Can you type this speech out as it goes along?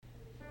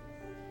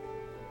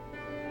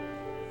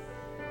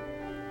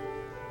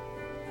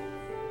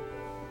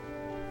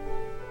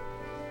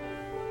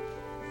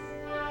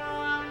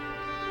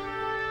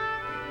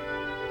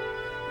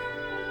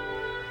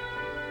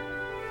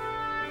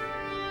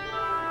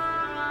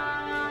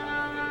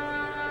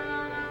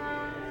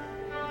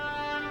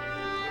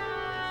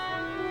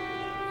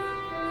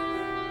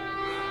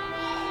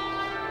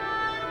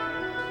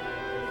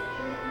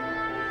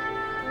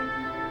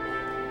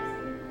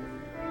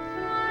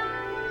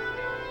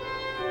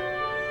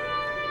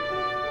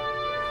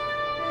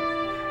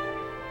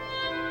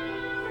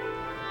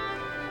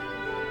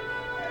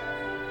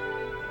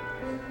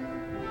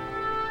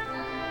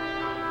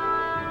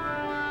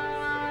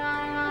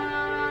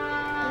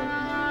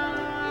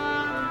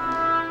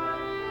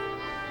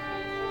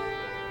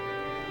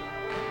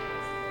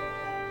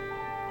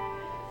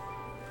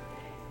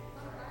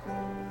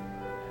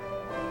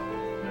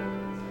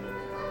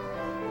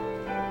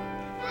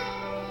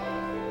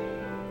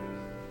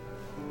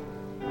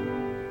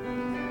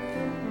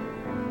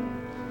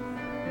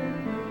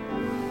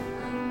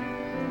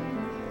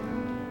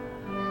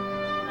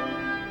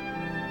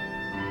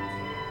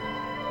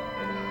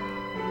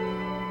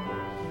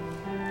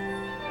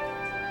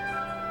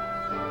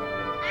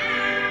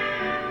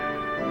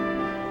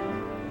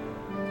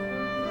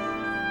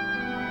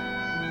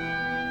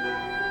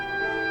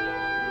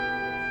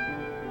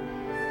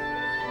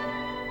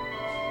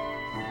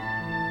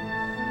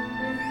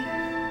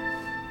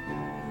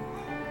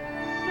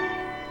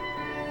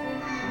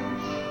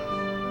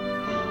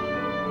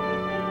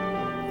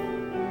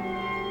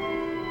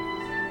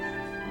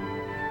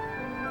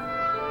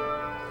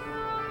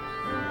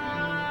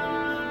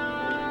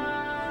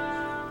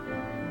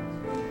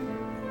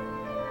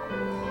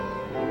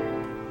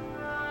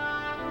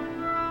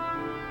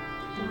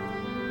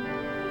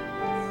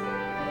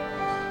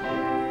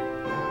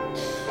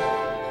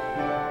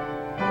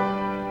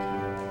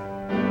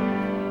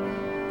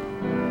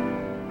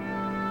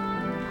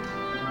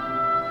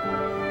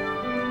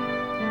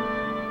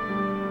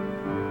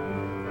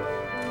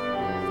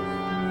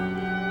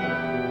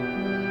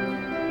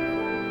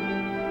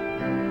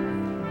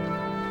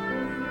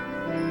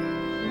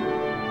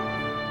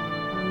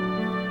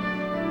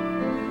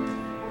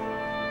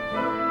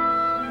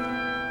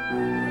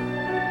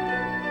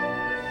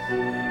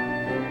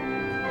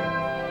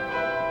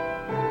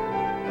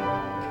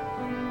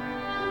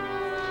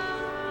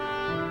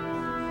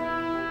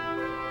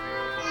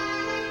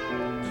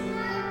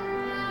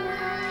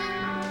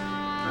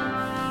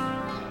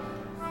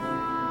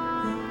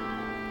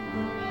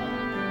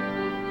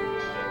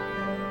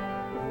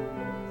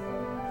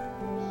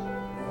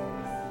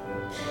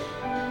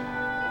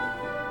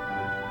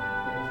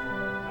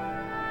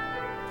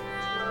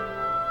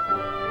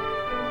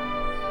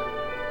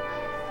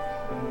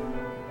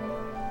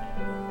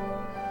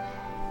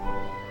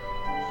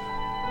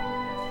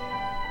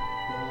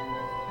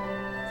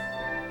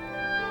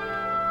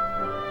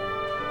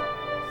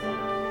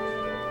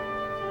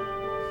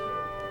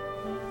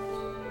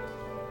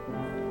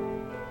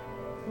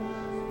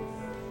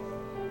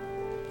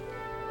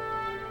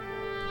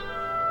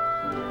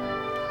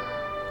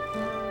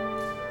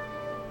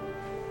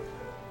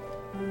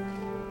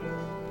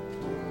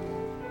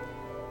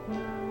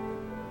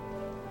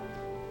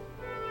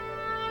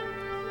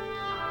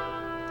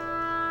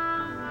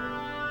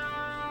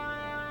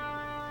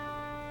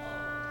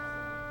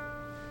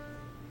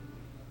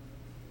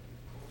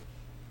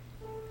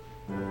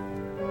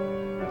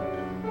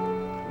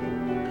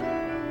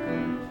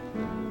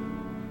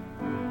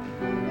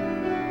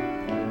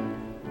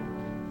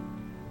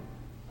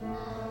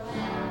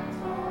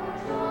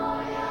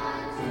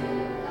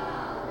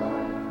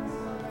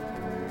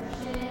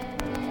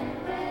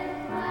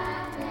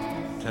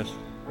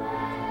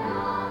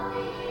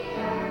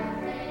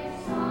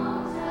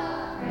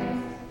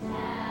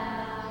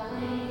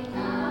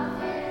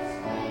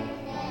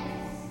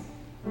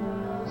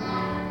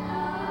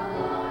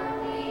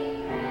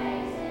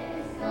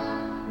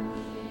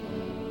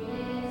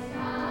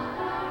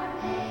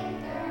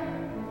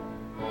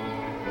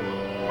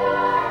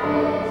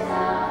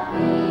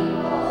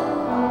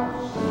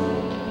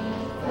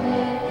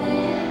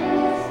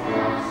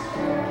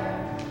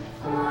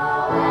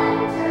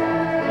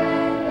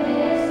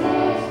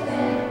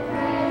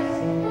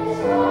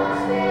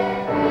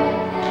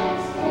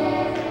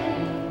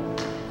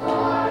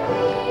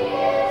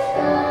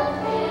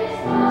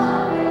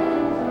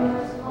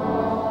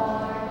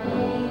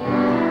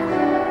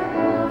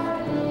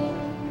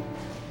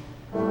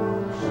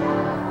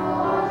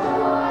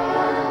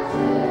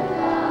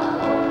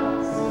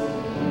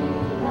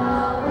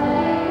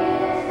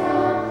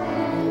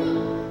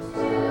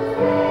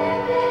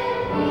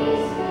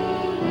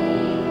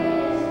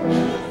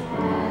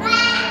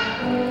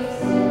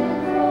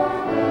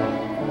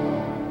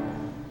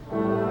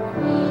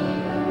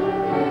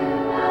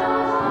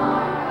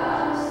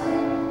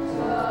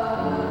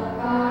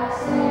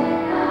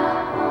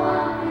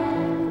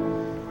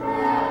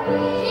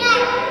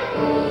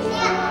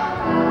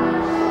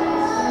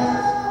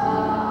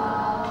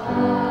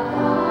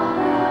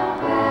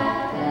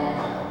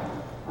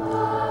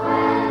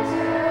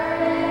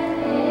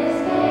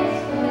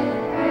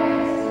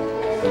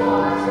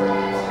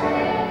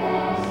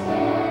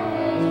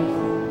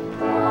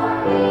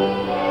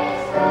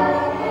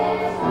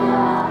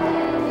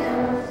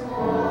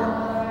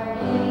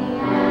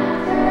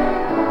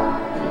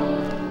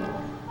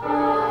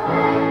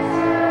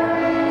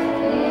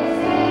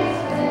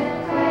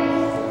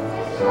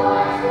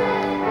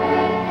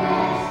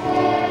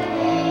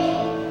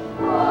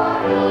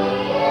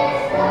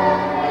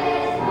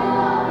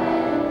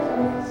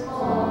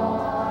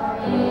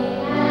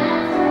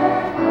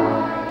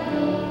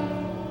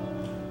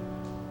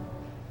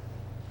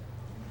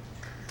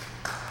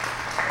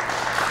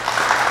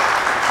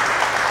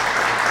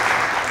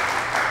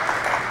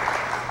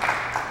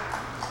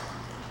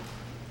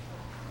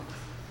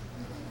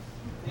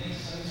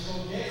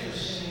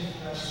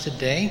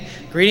today.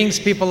 Greetings,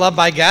 people loved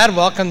by God.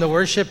 Welcome to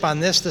worship on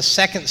this, the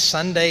second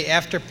Sunday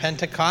after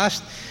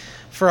Pentecost.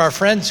 For our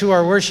friends who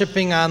are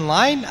worshiping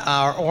online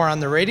or on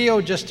the radio,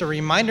 just a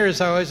reminder,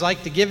 as I always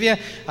like to give you,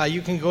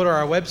 you can go to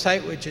our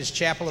website, which is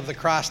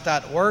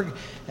chapelofthecross.org,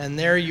 and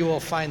there you will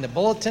find the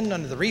bulletin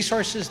under the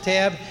resources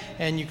tab,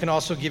 and you can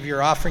also give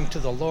your offering to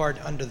the Lord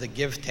under the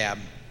give tab.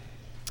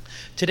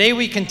 Today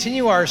we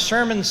continue our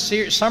summer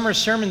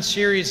sermon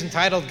series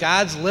entitled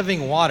God's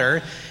Living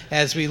Water,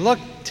 as we look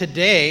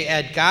today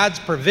at God's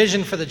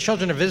provision for the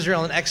children of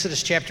Israel in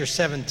Exodus chapter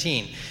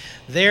 17.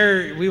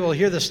 There we will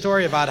hear the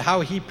story about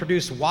how he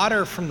produced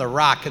water from the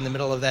rock in the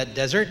middle of that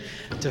desert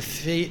to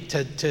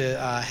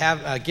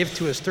give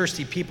to his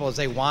thirsty people as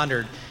they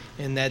wandered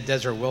in that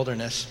desert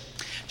wilderness.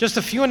 Just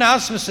a few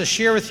announcements to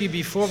share with you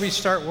before we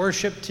start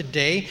worship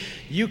today.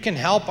 You can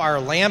help our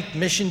LAMP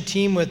mission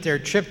team with their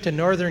trip to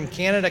northern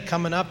Canada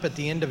coming up at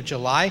the end of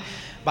July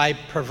by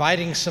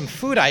providing some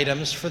food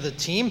items for the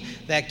team.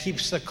 That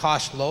keeps the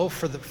cost low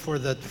for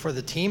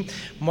the team.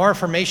 More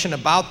information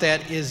about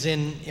that is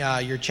in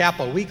your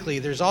chapel weekly.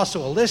 There's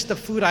also a list of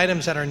food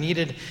items that are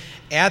needed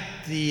at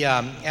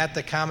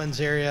the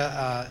Commons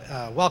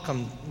area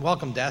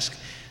welcome desk.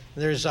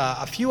 There's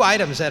a few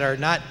items that are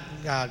not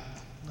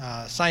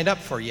signed up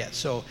for yet.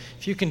 So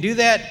if you can do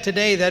that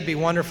today, that'd be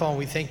wonderful, and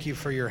we thank you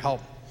for your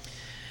help.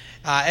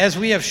 As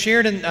we have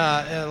shared in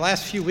the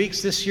last few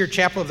weeks, this year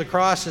Chapel of the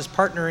Cross is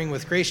partnering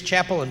with Grace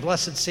Chapel and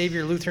Blessed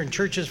Savior Lutheran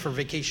Churches for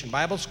Vacation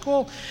Bible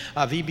School.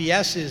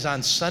 VBS is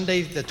on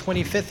Sunday, the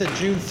 25th of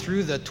June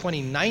through the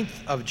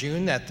 29th of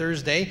June, that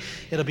Thursday.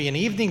 It'll be an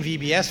evening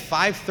VBS,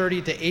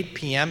 5:30 to 8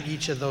 p.m.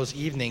 each of those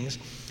evenings.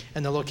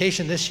 And the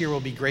location this year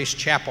will be Grace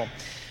Chapel.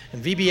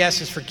 And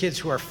VBS is for kids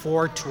who are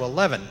 4 to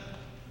 11.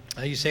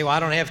 You say, well, I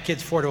don't have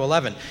kids 4 to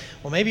 11.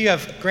 Well, maybe you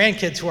have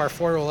grandkids who are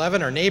 4 to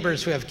 11 or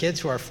neighbors who have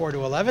kids who are 4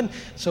 to 11.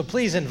 So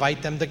please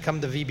invite them to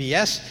come to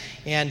VBS.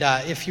 And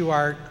if you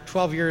are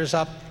 12 years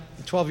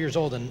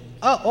old and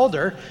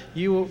older,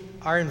 you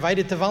are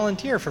invited to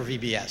volunteer for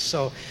VBS.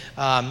 So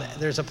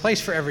there's a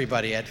place for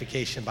everybody at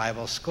Vacation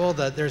Bible School.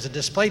 There's a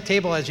display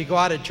table as you go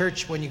out of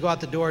church. When you go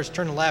out the doors,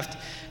 turn left,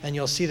 and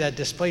you'll see that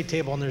display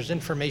table, and there's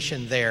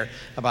information there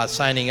about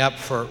signing up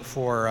for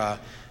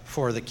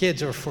the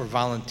kids or for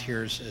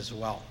volunteers as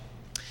well.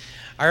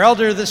 Our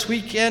elder this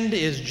weekend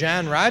is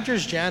John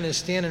Rogers. John is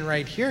standing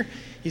right here.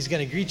 He's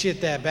going to greet you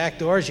at that back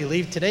door as you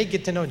leave today.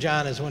 Get to know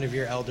John as one of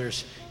your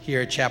elders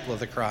here at Chapel of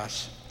the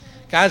Cross.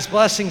 God's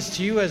blessings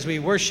to you as we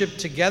worship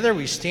together.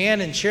 We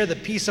stand and share the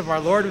peace of our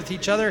Lord with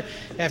each other,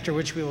 after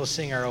which we will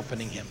sing our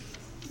opening hymn.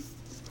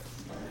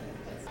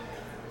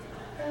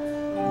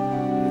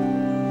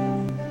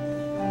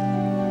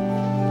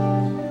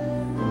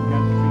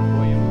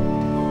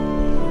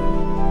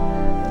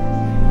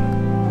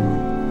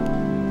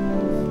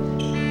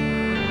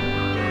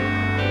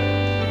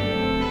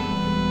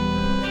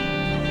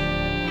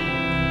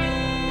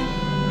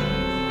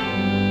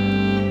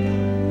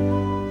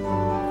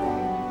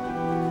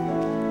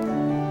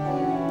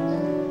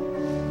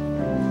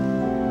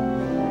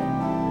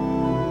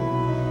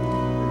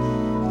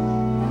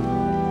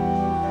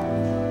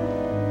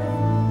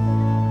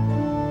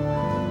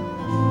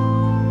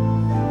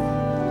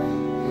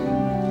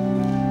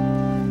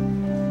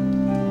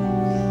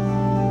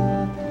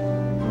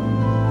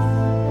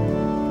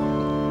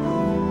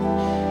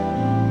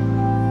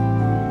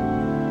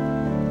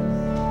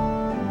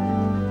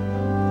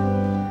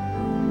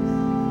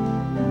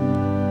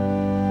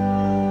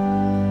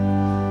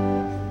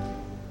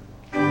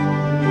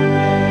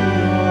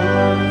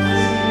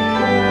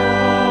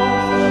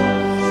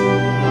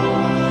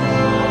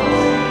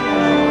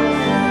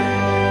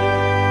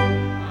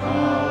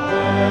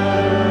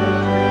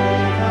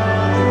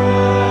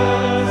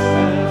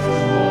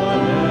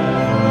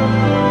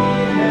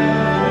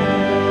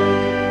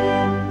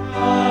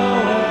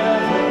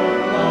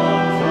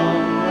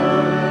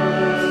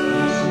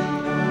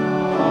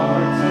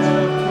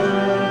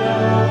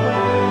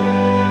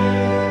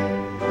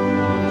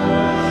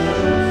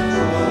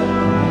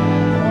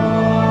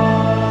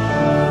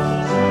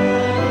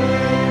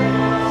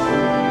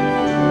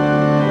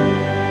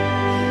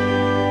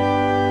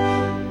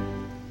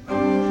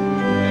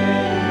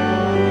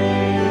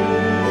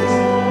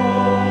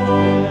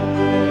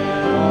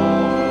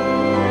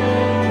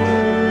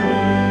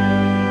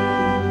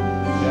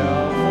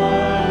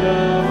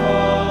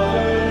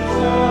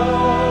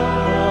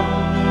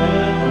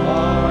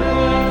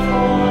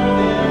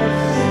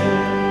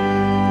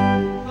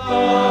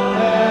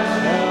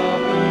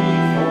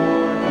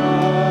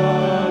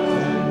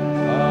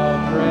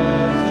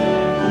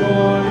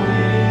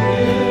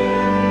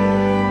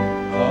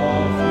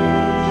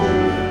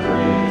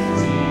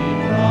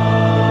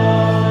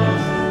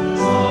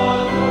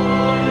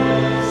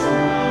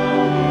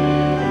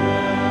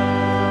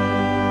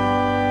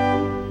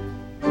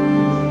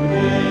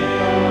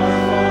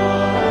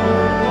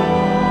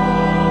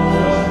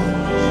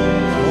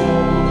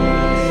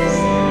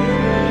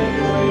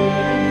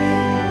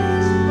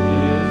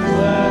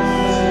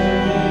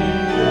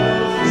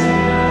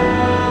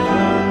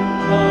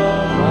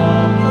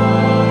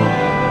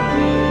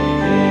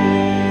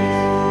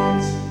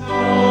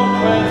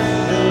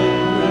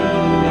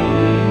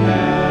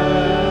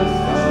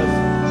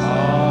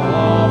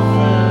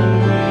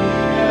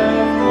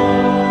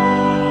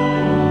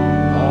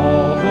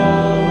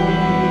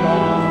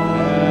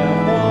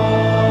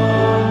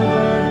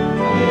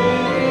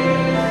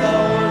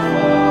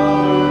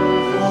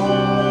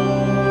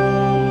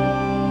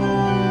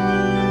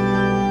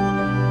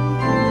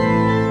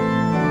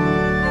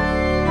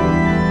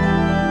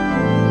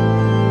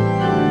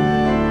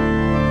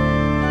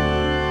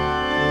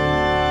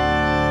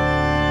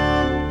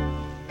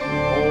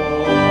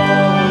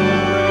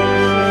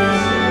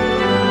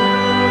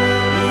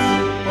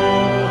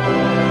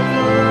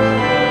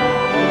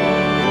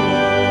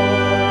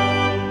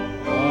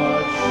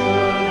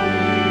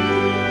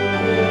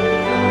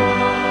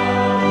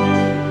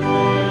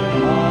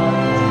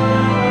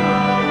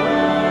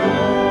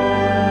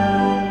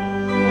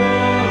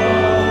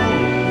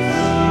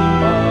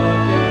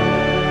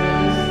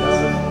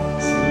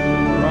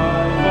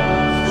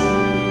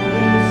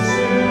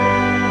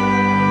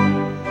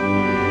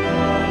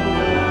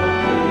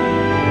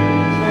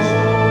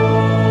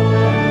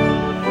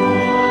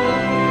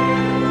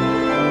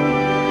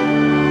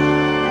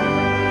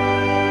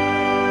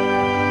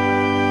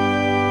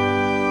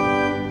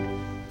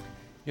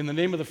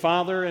 name of the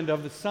Father, and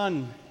of the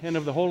Son, and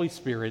of the Holy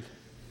Spirit.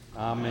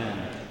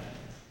 Amen.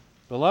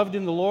 Beloved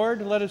in the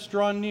Lord, let us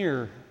draw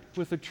near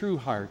with a true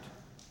heart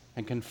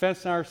and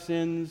confess our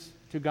sins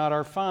to God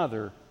our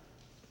Father,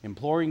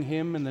 imploring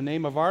Him in the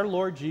name of our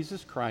Lord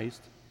Jesus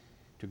Christ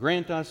to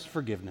grant us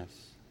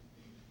forgiveness.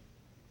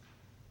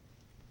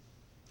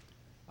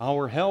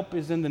 Our help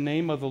is in the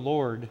name of the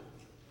Lord,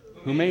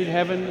 who made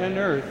heaven and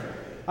earth.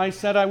 I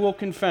said, I will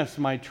confess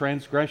my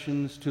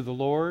transgressions to the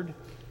Lord,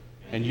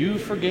 and you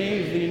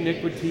forgave the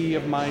iniquity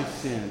of my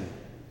sin.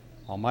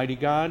 Almighty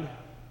God,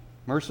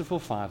 merciful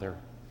Father,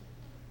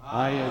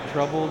 I, a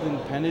troubled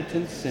and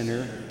penitent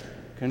sinner,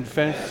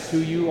 confess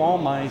to you all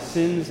my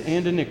sins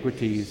and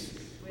iniquities,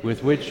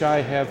 with which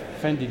I have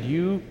offended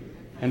you,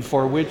 and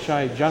for which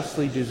I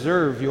justly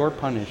deserve your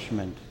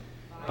punishment.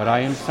 But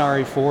I am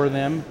sorry for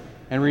them,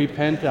 and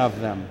repent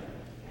of them,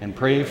 and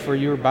pray for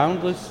your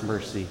boundless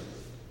mercy.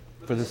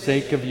 For the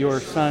sake of your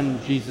Son,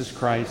 Jesus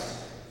Christ,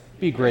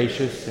 be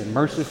gracious and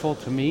merciful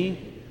to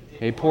me,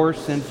 a poor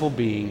sinful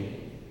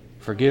being.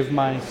 Forgive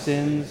my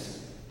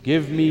sins,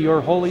 give me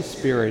your Holy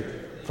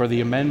Spirit for the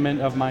amendment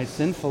of my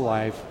sinful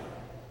life,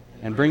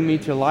 and bring me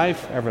to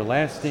life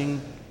everlasting.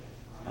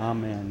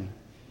 Amen.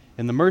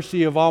 In the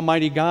mercy of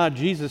Almighty God,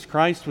 Jesus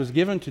Christ was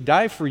given to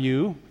die for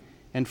you,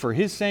 and for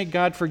his sake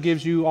God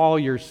forgives you all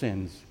your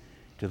sins.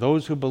 To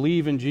those who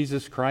believe in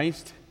Jesus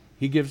Christ,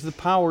 he gives the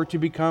power to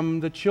become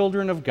the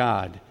children of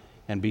God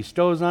and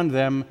bestows on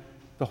them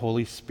the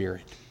Holy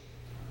Spirit.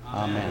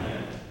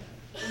 Amen.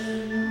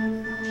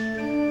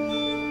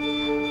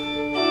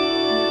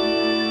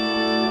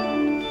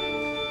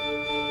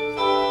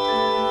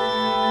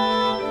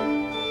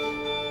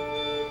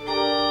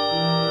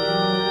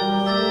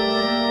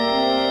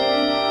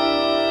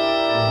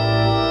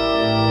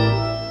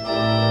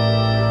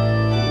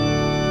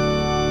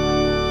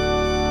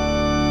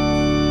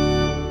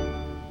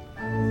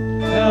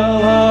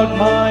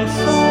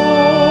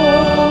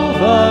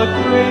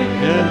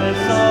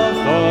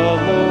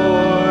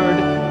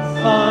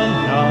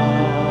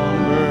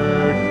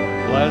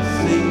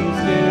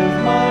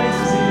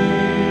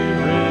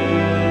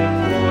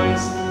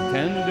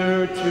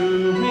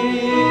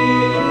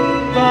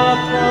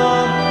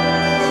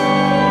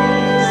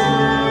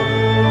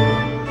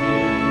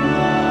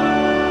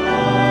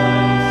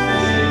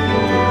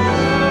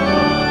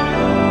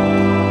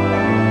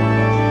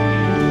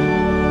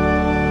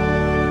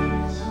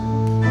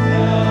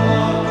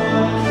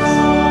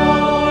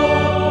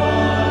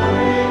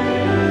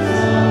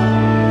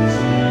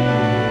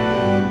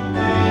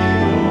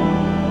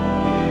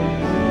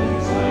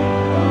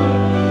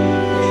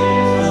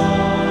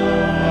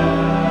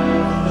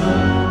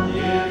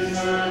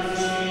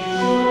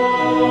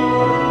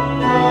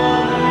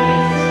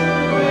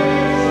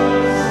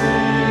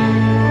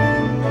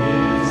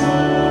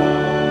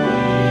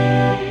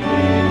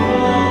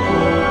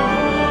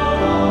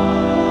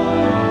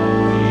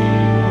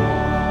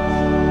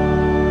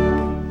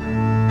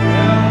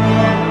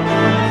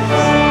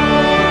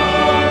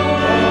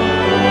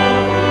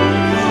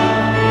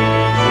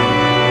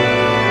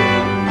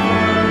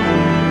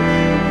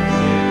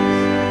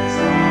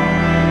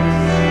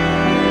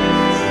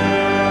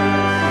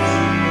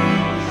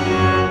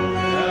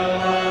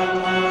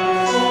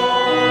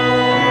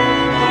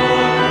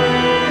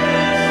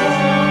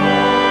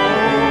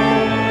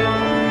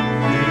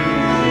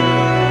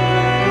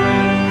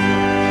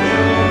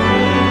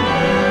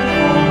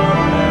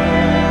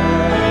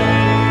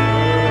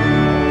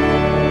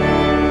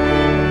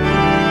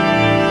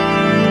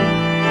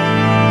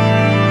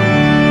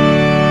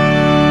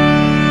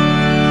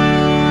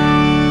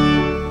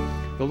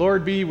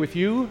 Be with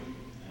you.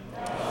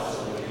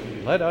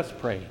 Let us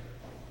pray.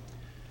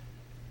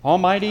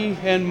 Almighty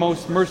and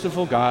most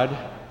merciful God,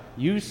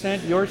 you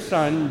sent your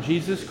Son,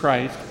 Jesus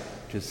Christ,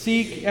 to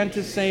seek and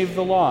to save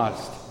the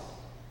lost.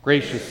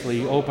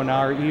 Graciously open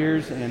our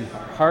ears and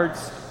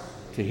hearts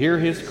to hear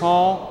his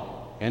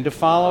call and to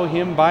follow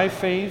him by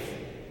faith,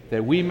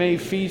 that we may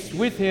feast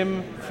with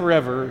him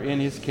forever in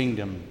his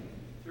kingdom.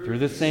 Through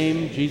the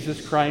same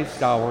Jesus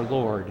Christ our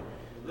Lord,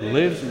 who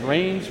lives and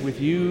reigns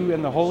with you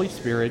and the Holy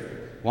Spirit,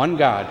 one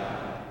God,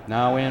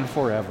 now and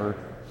forever.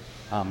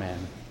 Amen.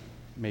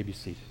 You may be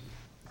seated.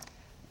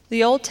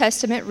 The Old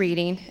Testament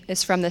reading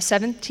is from the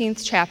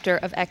 17th chapter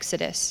of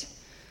Exodus.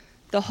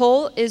 The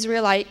whole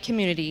Israelite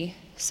community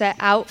set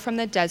out from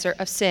the desert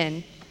of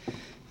Sin,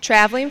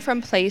 traveling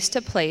from place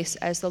to place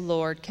as the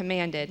Lord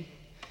commanded.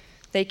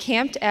 They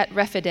camped at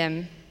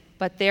Rephidim,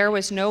 but there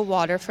was no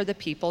water for the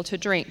people to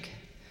drink.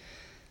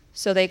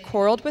 So they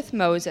quarreled with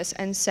Moses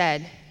and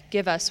said,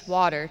 "Give us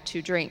water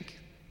to drink."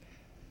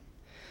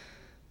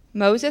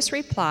 Moses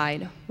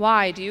replied,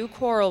 "Why do you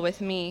quarrel with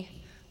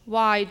me?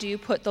 Why do you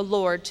put the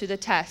Lord to the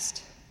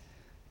test?"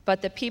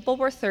 But the people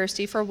were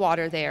thirsty for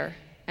water there,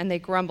 and they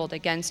grumbled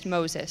against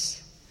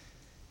Moses.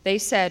 They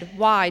said,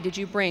 "Why did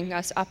you bring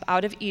us up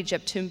out of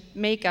Egypt to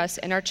make us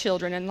and our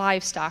children and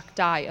livestock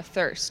die of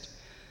thirst?"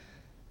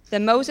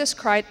 Then Moses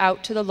cried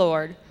out to the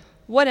Lord,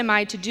 "What am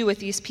I to do with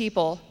these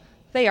people?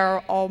 They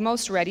are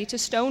almost ready to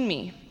stone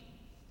me."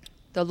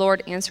 The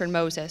Lord answered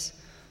Moses,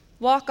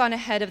 "Walk on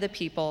ahead of the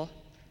people.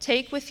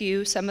 Take with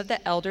you some of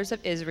the elders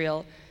of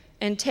Israel,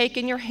 and take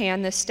in your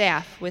hand the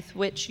staff with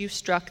which you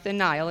struck the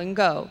Nile, and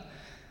go.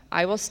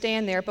 I will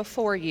stand there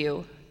before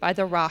you by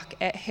the rock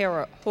at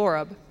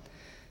Horeb.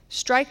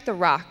 Strike the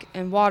rock,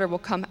 and water will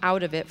come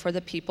out of it for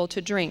the people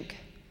to drink."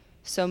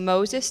 So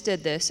Moses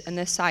did this in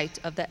the sight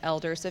of the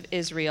elders of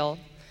Israel.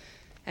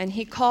 And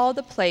he called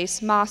the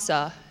place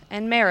Massah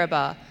and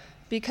Meribah,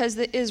 because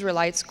the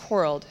Israelites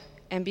quarreled,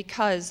 and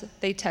because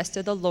they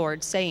tested the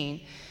Lord,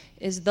 saying,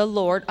 "Is the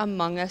Lord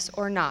among us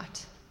or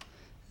not?"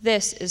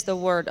 This is the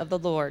word of the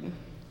Lord.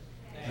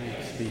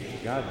 Thanks be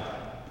to God.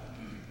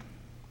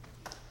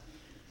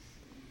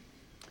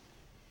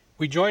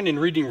 We join in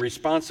reading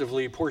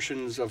responsively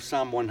portions of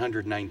Psalm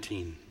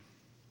 119.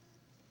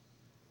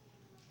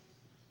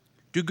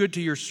 Do good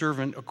to your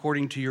servant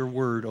according to your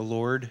word, O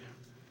Lord.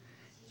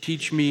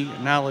 Teach me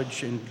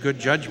knowledge and good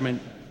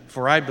judgment,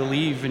 for I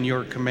believe in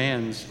your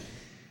commands.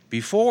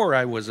 Before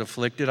I was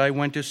afflicted, I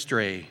went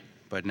astray,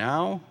 but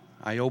now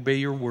I obey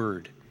your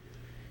word.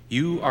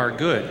 You are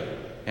good,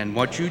 and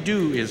what you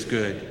do is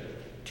good.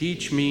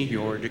 Teach me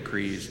your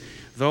decrees.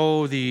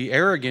 Though the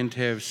arrogant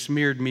have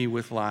smeared me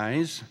with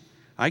lies,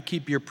 I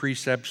keep your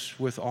precepts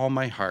with all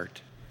my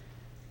heart.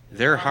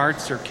 Their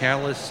hearts are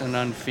callous and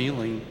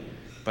unfeeling,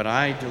 but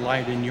I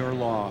delight in your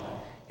law.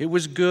 It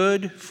was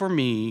good for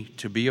me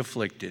to be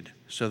afflicted,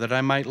 so that I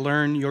might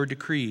learn your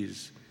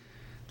decrees.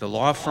 The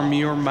law from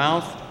your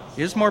mouth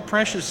is more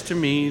precious to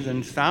me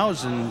than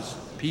thousands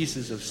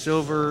pieces of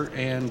silver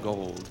and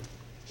gold.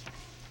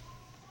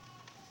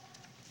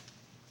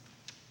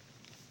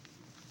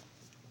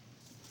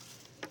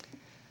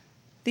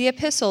 The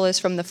epistle is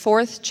from the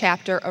 4th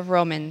chapter of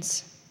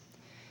Romans.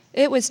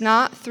 It was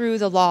not through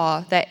the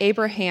law that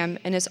Abraham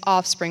and his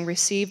offspring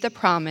received the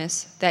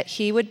promise that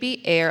he would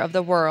be heir of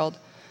the world,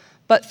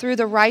 but through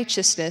the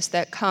righteousness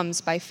that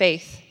comes by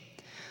faith.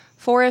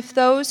 For if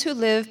those who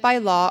live by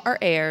law are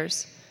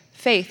heirs,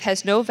 faith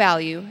has no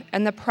value,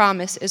 and the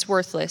promise is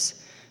worthless,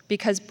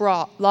 because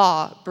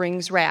law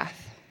brings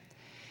wrath.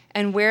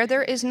 And where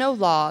there is no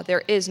law,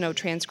 there is no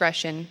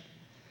transgression.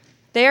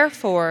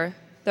 Therefore,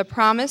 the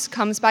promise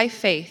comes by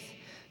faith,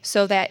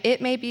 so that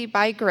it may be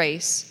by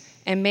grace,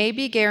 and may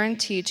be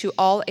guaranteed to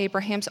all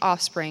Abraham's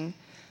offspring,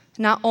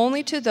 not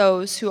only to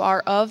those who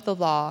are of the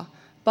law,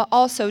 but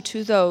also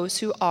to those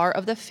who are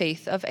of the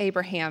faith of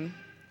Abraham.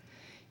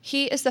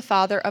 He is the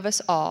father of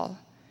us all.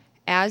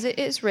 As it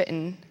is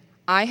written,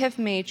 "I have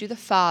made you the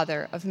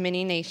father of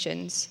many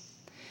nations."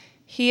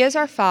 He is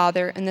our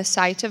father in the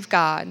sight of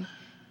God,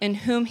 in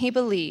whom he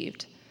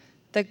believed,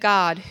 the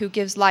God who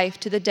gives life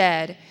to the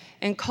dead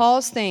and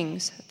calls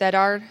things that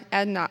are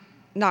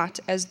not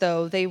as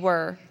though they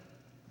were.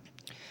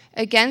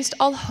 Against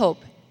all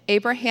hope,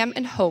 Abraham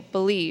in hope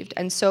believed,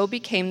 and so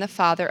became the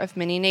father of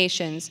many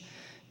nations,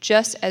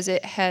 just as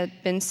it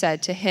had been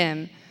said to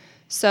him,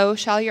 "So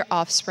shall your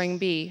offspring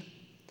be."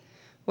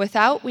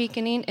 Without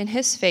weakening in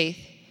his faith,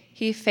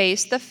 he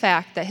faced the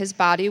fact that his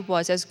body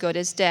was as good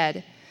as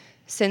dead,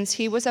 since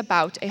he was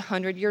about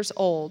 100 years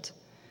old,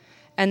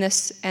 and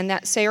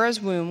that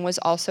Sarah's womb was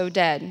also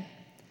dead.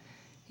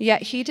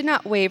 Yet he did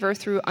not waver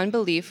through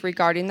unbelief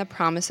regarding the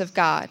promise of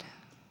God,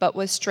 but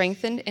was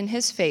strengthened in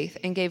his faith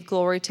and gave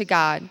glory to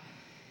God,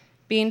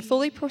 being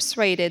fully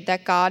persuaded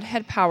that God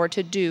had power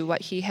to do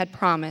what he had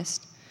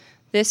promised.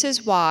 This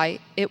is why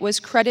it was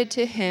credited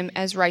to him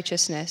as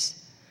righteousness.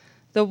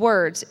 The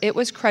words, "it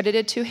was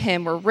credited to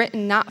him," were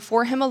written not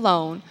for him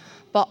alone,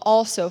 but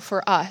also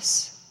for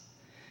us,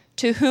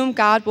 to whom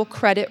God will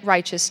credit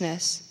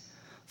righteousness.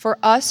 For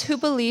us who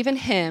believe in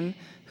him,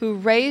 who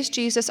raised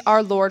Jesus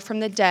our Lord from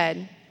the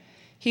dead,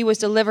 he was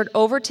delivered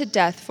over to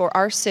death for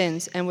our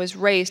sins and was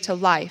raised to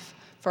life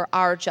for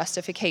our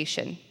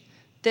justification.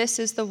 This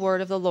is the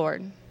word of the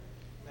Lord.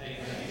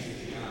 Thanks.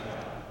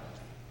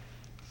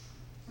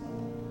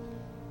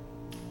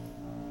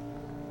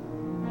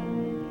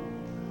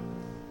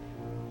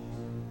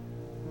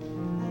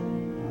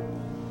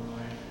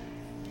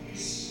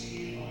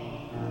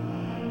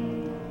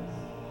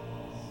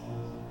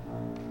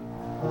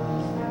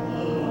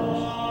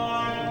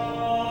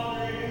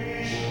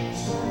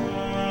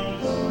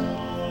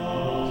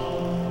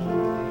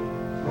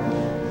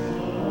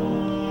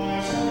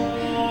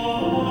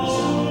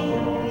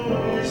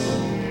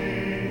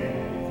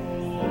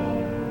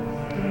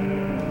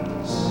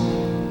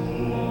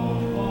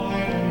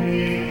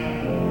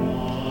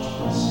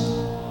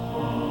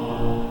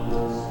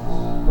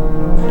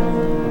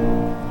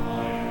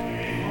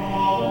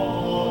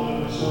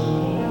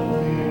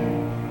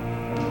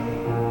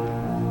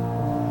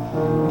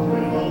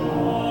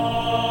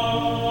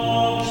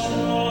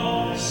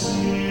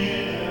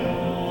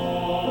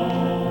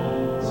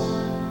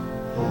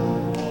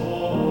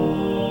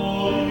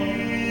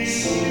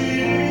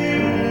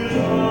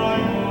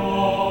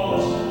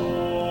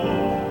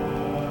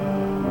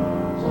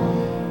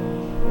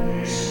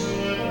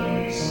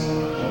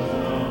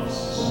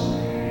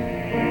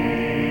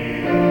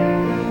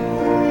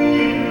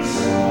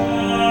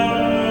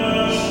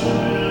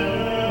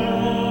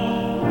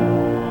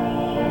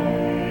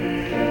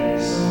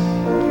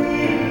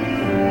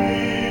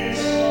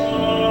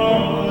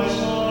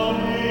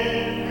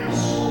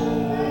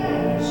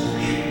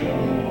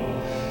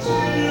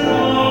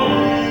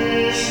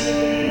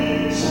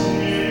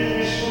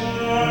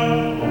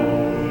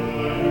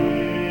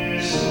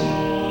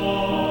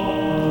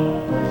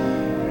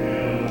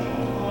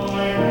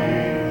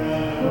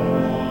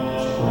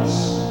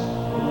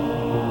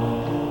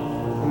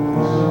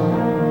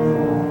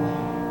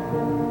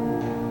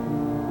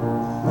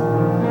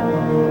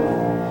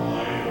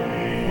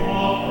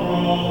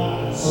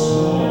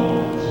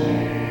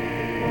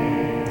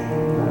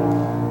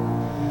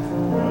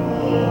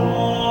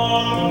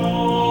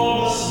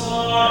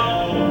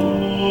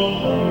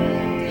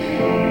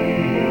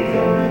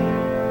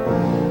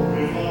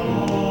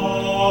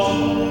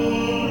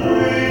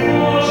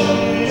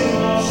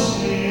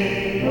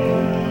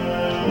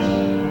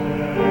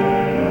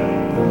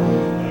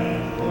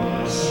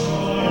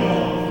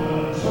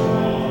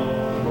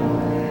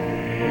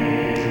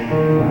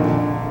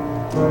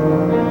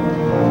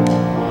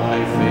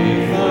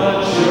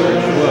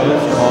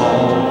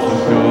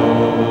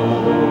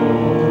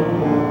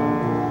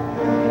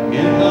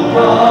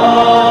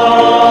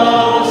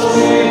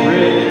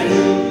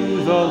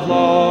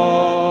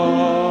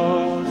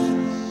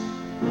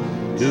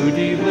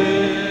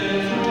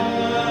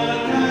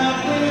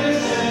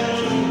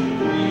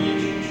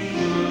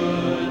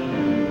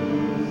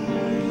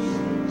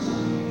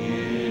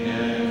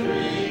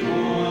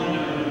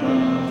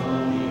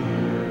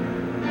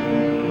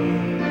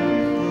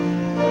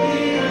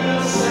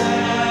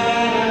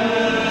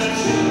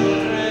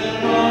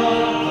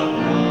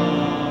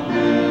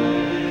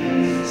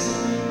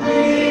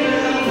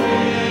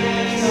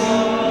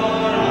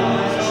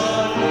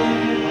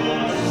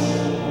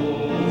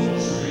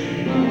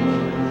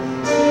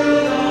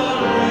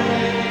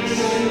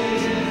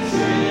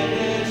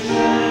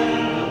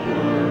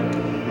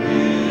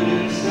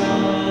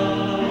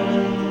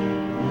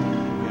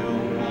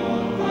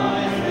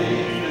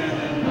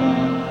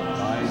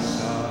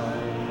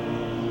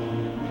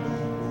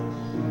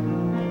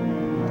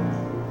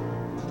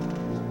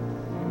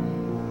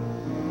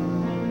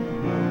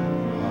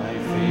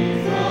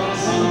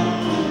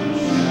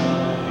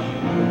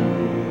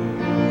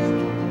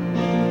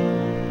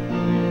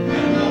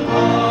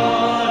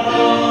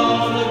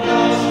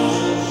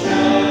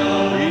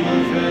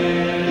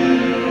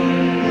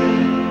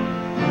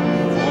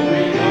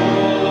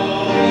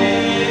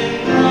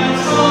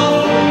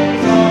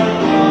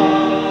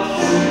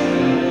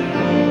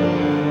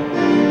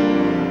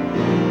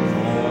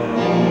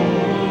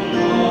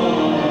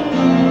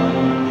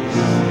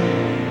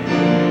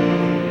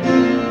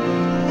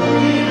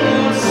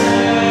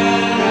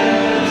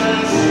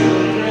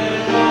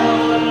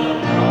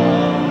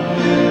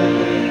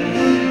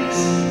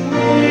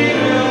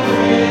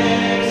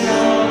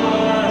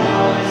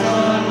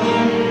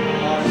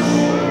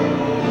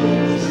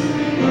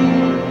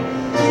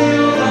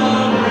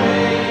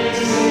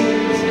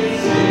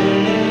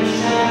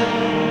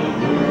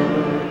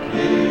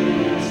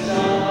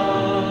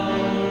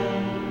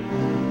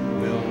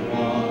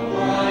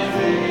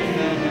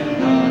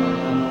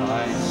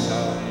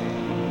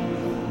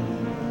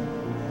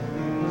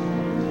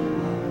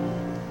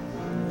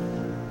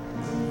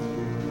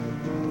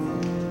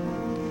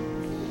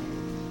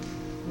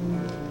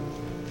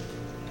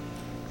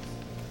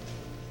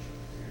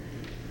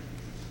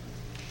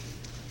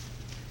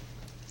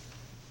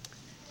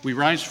 We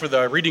rise for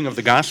the reading of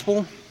the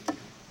Gospel.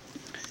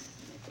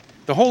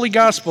 The Holy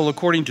Gospel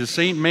according to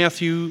St.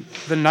 Matthew,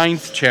 the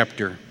 9th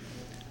chapter.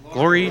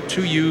 Glory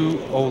to you,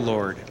 O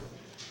Lord.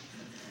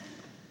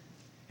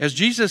 As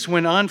Jesus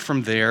went on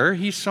from there,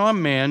 he saw a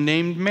man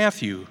named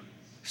Matthew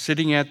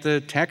sitting at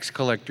the tax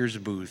collector's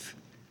booth.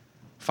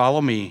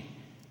 "Follow me,"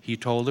 he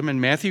told him,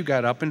 and Matthew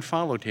got up and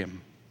followed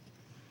him.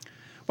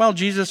 While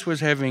Jesus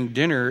was having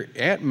dinner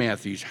at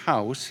Matthew's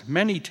house,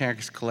 many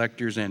tax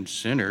collectors and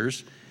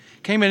sinners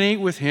came and ate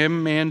with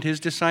him and his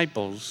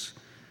disciples.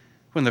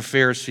 When the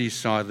Pharisees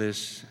saw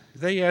this,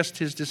 they asked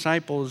his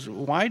disciples,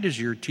 "Why does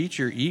your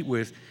teacher eat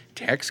with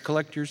tax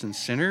collectors and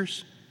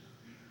sinners?"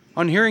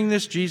 On hearing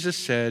this, Jesus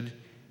said,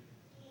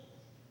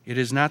 "It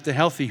is not the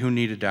healthy who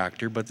need a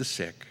doctor, but the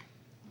sick.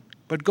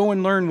 But go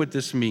and learn what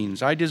this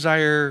means. I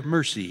desire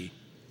mercy,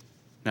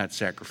 not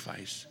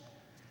sacrifice.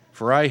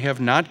 For I have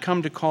not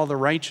come to call the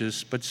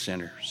righteous, but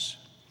sinners."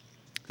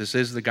 This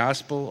is the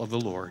gospel of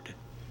the Lord.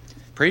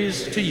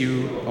 Praise to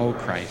you, O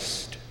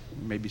Christ.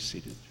 You may be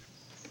seated.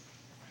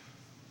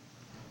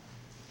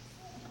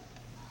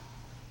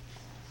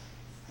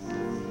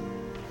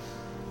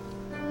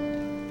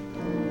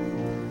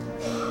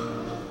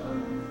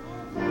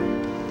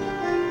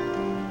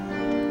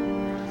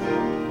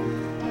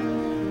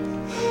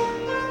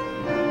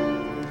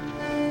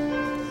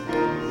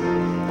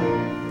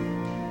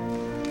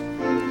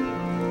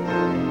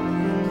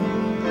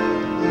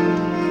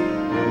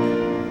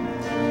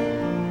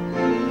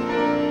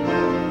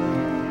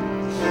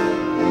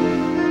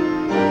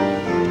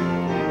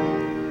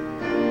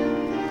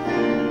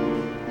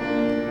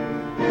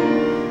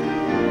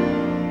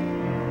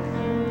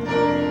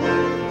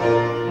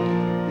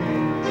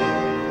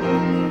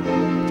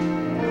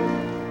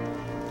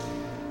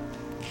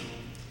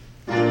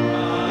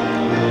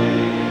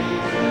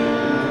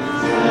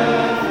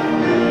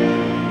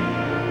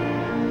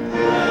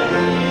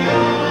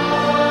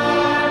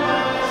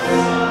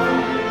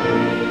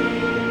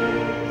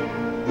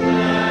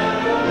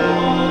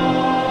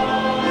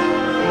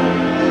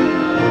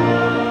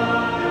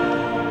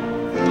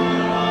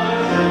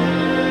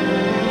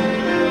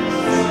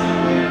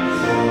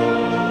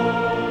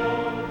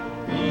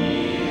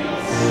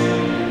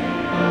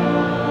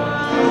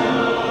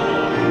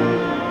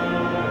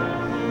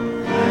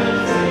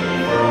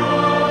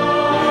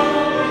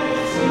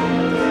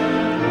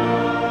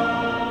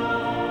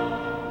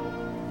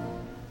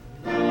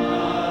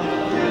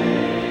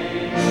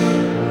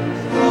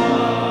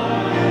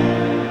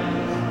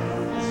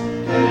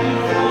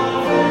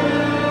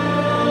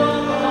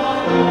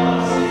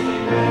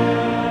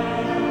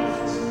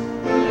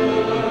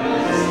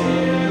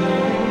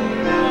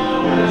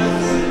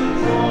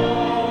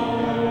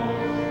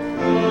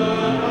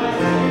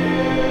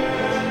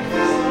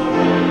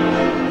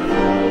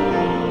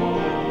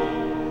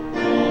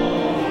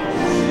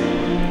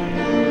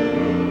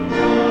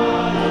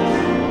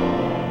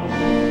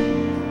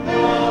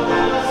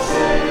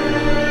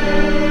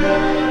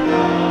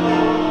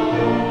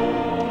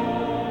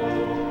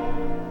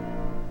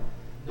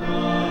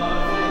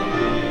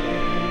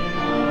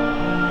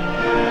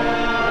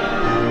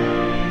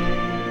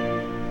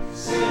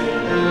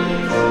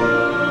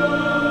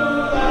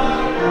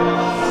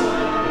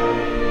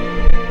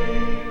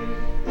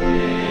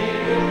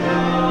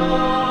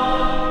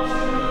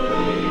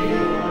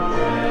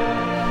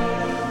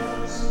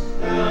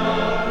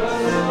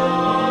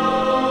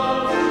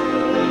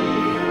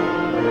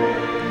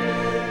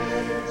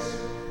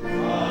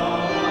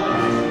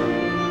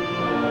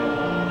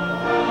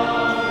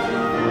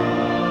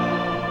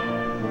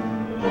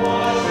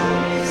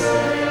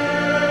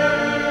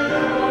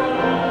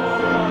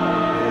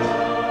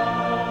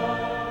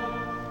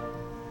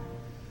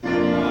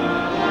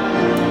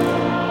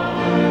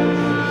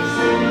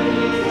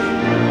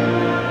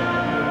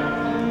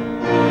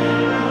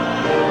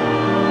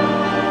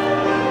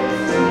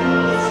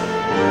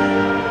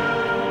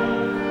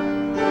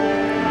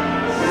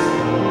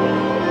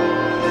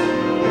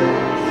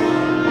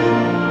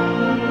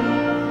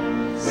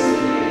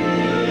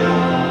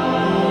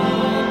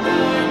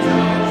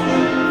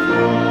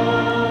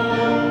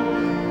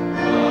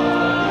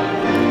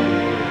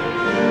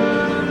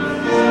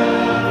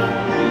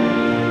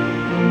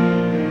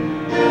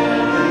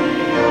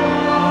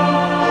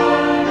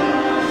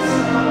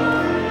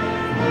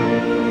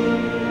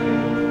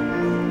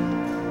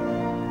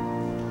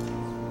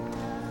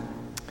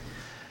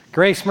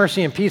 Grace,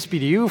 mercy, and peace be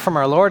to you from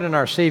our Lord and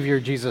our Savior,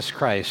 Jesus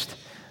Christ.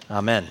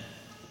 Amen.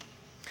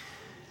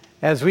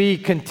 As we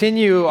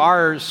continue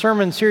our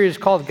sermon series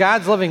called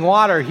God's Living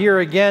Water, here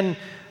again,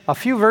 a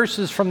few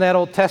verses from that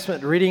Old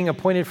Testament reading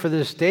appointed for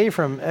this day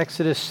from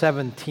Exodus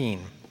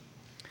 17.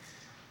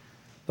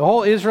 The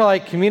whole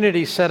Israelite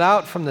community set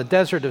out from the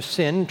desert of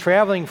Sin,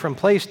 traveling from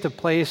place to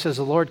place as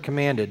the Lord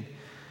commanded.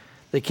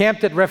 They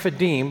camped at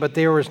Rephidim, but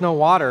there was no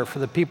water for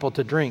the people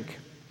to drink.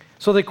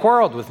 So they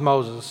quarreled with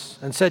Moses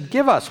and said,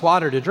 "Give us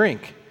water to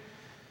drink."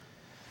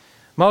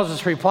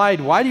 Moses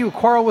replied, "Why do you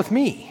quarrel with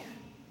me?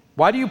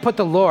 Why do you put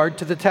the Lord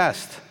to the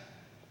test?"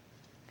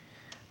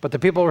 But the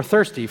people were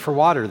thirsty for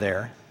water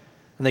there,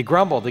 and they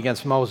grumbled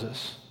against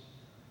Moses.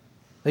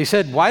 They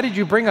said, "Why did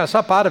you bring us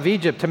up out of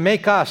Egypt to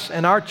make us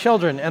and our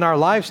children and our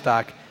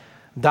livestock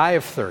die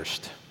of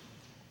thirst?"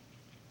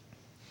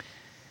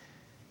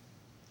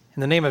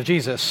 In the name of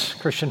Jesus,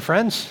 Christian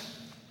friends,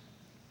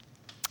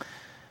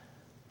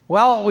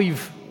 well,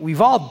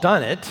 we've all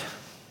done it,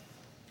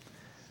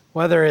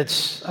 whether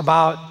it's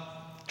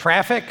about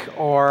traffic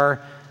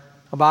or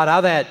about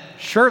how that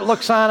shirt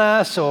looks on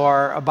us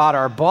or about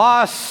our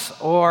boss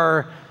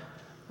or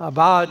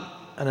about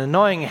an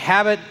annoying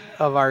habit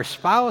of our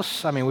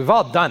spouse. I mean, we've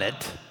all done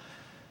it.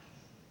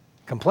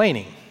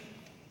 Complaining.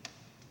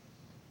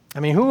 I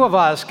mean, who of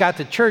us got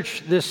to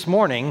church this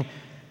morning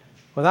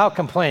without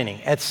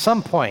complaining at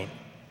some point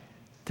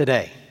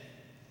today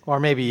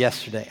or maybe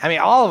yesterday? I mean,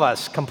 all of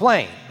us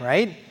complain,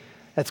 right?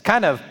 That's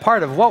kind of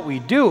part of what we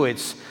do.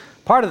 It's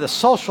part of the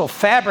social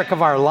fabric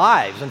of our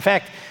lives. In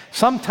fact,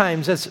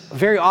 sometimes it's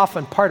very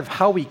often part of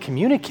how we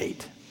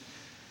communicate.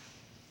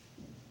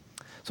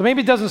 So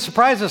maybe it doesn't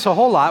surprise us a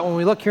whole lot when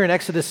we look here in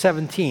Exodus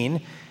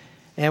 17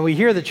 and we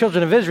hear the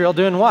children of Israel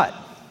doing what?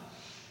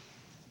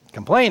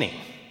 Complaining.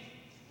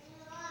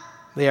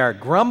 They are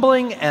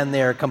grumbling and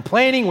they're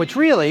complaining, which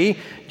really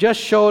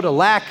just showed a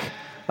lack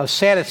of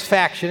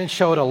satisfaction and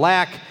showed a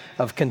lack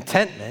of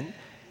contentment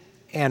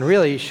and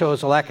really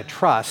shows a lack of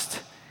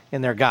trust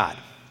in their God.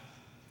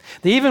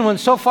 They even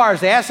went so far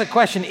as they asked the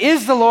question,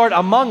 "Is the Lord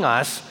among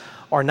us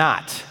or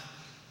not?"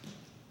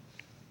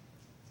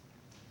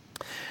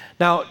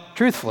 Now,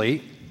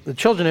 truthfully, the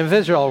children of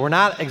Israel were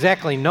not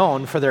exactly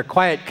known for their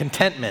quiet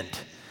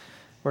contentment,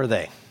 were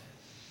they?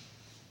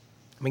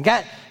 I mean,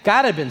 God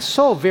had been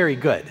so very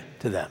good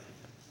to them.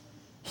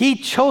 He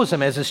chose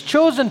them as his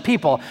chosen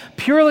people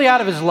purely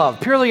out of his love,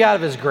 purely out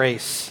of his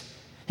grace.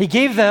 He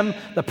gave them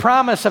the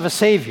promise of a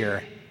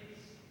Savior.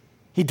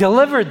 He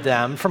delivered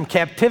them from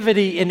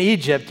captivity in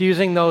Egypt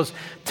using those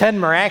 10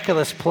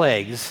 miraculous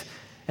plagues.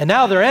 And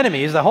now their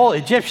enemies, the whole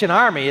Egyptian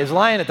army, is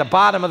lying at the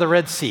bottom of the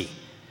Red Sea.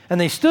 And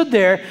they stood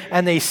there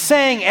and they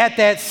sang at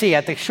that sea,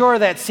 at the shore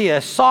of that sea,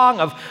 a song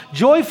of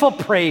joyful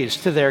praise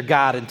to their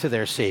God and to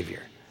their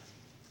Savior.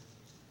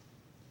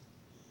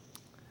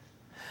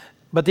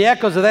 But the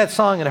echoes of that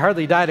song had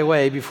hardly died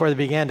away before they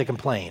began to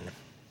complain.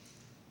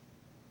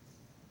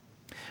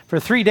 For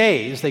 3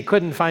 days, they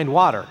couldn't find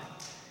water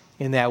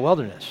in that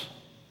wilderness.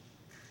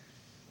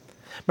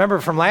 Remember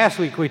from last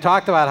week, we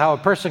talked about how a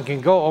person can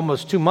go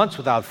almost 2 months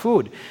without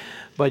food,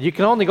 but you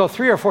can only go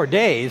 3 or 4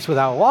 days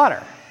without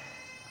water.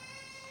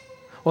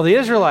 Well, the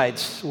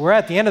Israelites were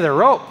at the end of their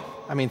rope.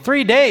 I mean,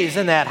 3 days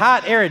in that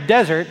hot, arid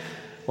desert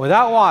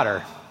without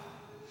water.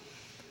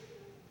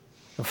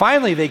 And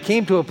finally, they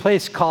came to a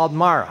place called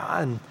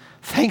Marah, and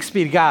thanks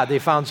be to God, they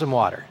found some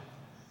water.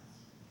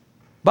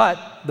 But,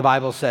 the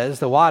Bible says,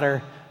 the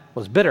water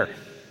was bitter,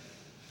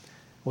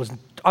 was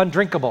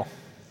undrinkable.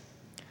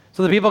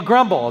 So the people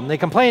grumbled, and they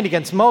complained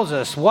against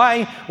Moses.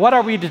 "Why? What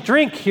are we to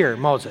drink here,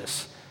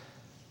 Moses?"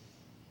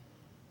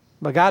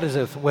 But God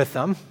is with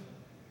them.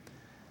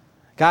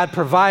 God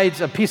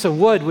provides a piece of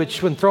wood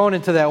which, when thrown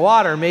into that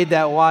water, made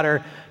that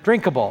water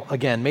drinkable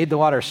again, made the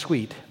water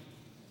sweet.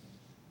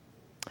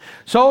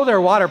 So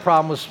their water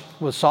problem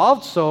was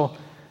solved. So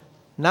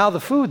now the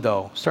food,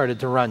 though, started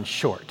to run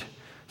short.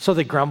 So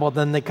they grumbled,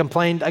 then they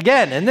complained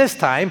again. And this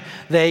time,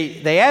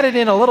 they added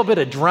in a little bit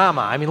of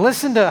drama. I mean,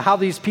 listen to how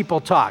these people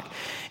talk.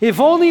 "If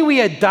only we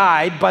had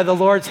died by the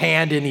Lord's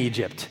hand in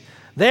Egypt.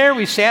 There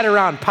we sat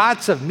around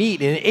pots of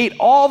meat and ate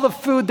all the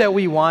food that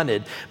we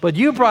wanted. But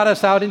you brought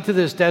us out into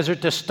this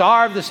desert to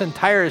starve this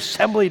entire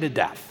assembly to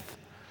death."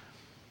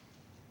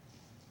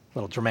 A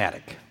little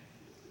dramatic.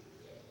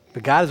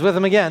 But God is with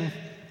them again.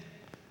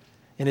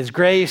 In his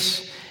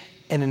grace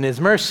and in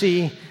his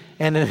mercy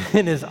and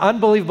in his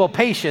unbelievable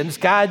patience,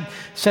 God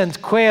sends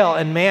quail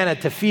and manna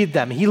to feed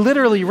them. He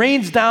literally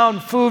rains down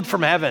food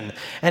from heaven,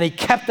 and he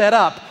kept that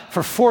up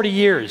for 40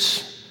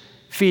 years,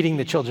 feeding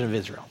the children of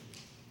Israel.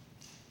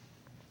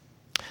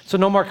 So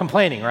no more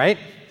complaining, right?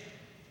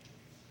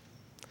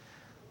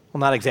 Well,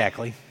 not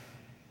exactly.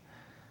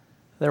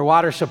 Their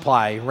water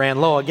supply ran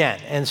low again,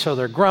 and so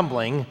their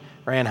grumbling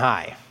ran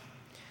high.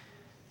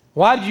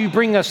 "Why did you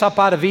bring us up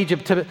out of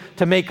Egypt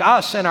to make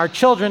us and our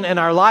children and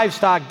our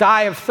livestock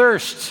die of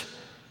thirst?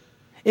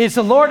 Is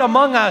the Lord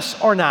among us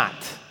or not?"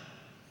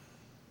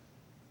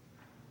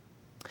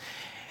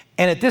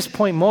 And at this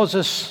point,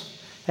 Moses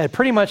had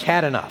pretty much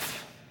had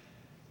enough.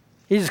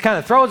 He just kind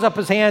of throws up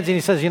his hands and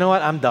he says, "You know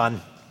what? I'm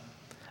done.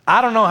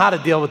 I don't know how to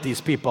deal with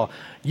these people.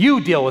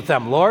 You deal with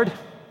them, Lord."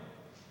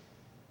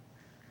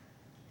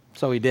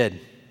 So he did.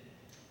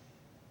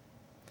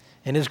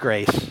 In his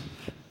grace,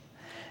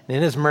 and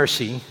in his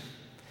mercy,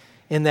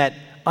 in that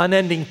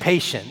unending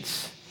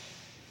patience,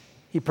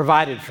 he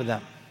provided for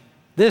them.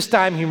 This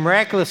time, he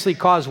miraculously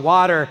caused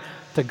water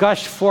to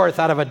gush forth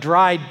out of a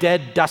dry,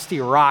 dead,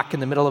 dusty rock in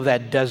the middle of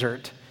that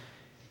desert.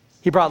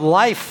 He brought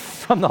life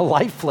from the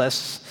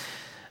lifeless.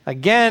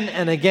 Again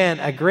and again,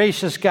 a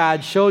gracious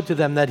God showed to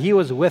them that he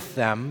was with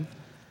them,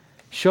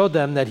 showed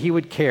them that he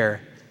would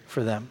care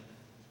for them.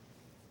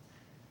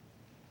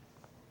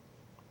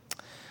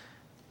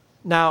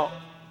 Now,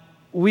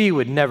 we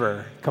would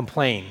never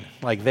complain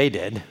like they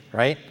did,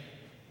 right?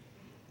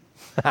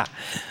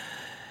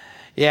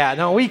 Yeah,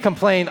 no, we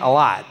complain a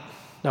lot,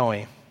 don't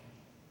we?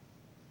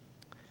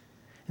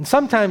 And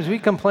sometimes we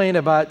complain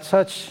about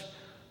such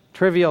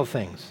trivial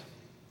things.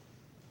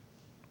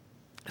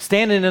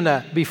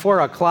 Standing before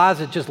a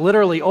closet just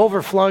literally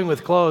overflowing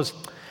with clothes,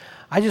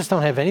 I just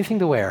don't have anything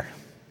to wear.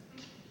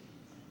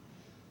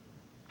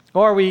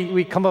 Or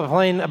we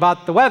complain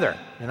about the weather.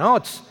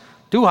 It's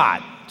too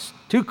hot, it's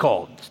too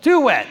cold, it's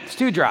too wet, it's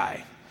too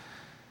dry.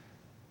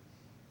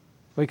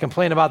 We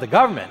complain about the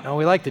government.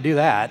 We like to do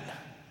that.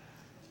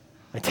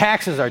 The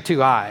taxes are too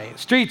high,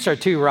 streets are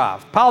too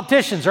rough,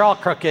 politicians are all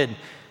crooked,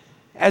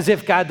 as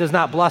if God does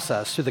not bless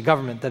us through the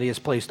government that he has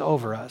placed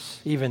over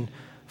us, even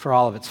for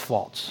all of its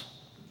faults.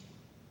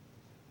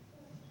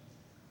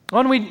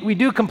 And we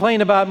do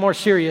complain about more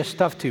serious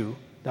stuff too,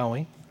 don't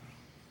we?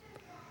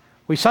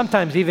 We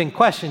sometimes even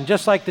question,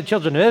 just like the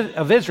children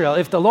of Israel,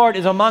 if the Lord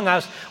is among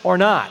us or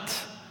not.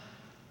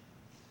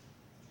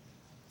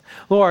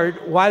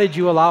 Lord, why did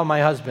you allow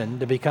my husband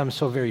to become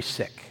so very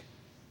sick?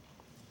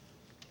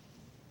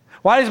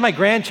 Why does my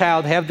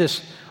grandchild have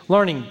this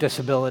learning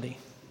disability?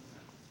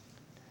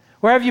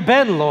 Where have you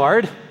been,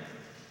 Lord?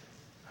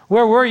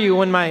 Where were you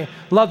when my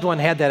loved one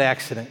had that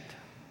accident?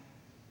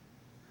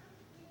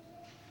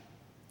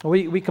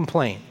 We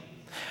complain.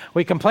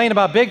 We complain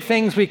about big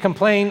things. We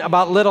complain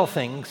about little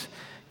things.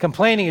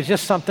 Complaining is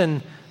just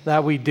something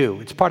that we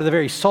do. It's part of the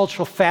very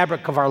social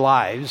fabric of our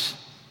lives.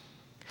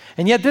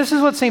 And yet this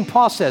is what St.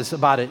 Paul says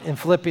about it in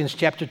Philippians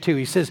chapter 2.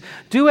 He says,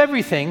 do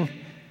everything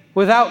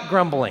without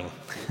grumbling.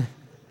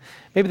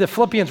 Maybe the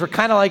Philippians were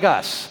kind of like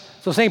us.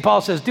 So St.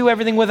 Paul says, do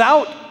everything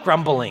without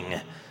grumbling.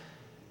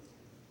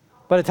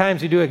 But at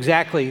times we do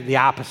exactly the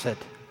opposite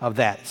of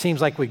that. It seems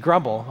like we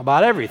grumble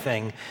about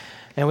everything,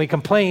 and we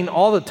complain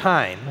all the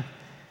time,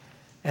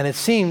 and it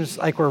seems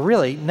like we're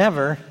really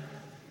never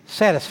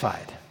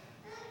satisfied.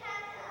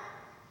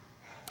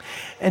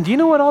 And do you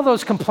know what all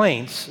those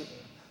complaints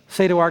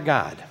say to our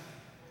God?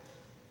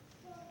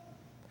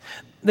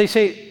 They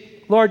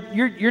say, Lord,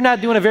 you're not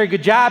doing a very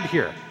good job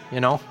here,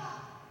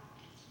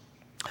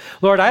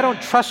 Lord, I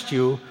don't trust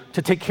you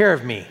to take care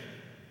of me.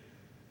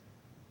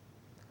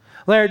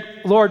 Lord,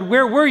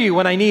 where were you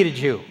when I needed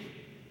you?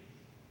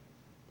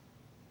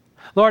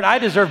 Lord, I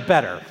deserve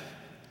better.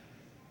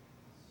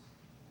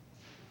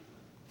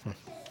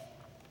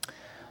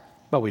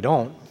 But we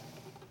don't.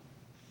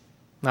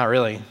 Not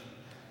really.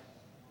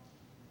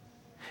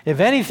 If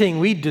anything,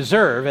 we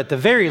deserve, at the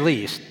very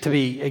least, to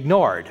be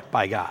ignored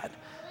by God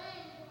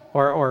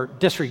or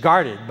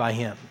disregarded by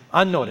him,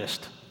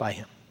 unnoticed by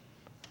him.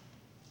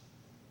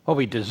 What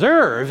we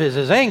deserve is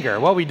his anger.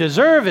 What we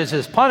deserve is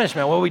his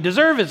punishment. What we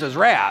deserve is his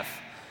wrath.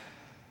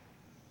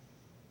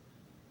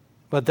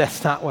 But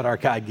that's not what our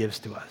God gives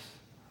to us.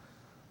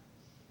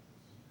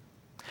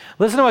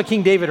 Listen to what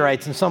King David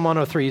writes in Psalm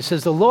 103. He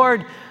says, the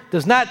Lord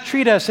does not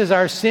treat us as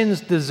our sins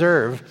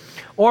deserve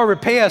or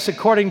repay us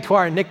according to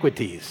our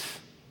iniquities.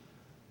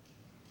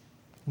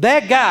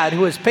 That God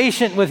who is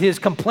patient with his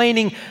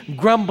complaining,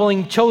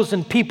 grumbling,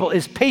 chosen people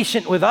is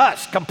patient with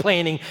us,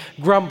 complaining,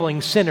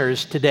 grumbling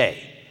sinners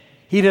today.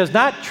 He does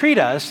not treat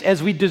us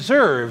as we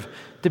deserve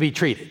to be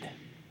treated.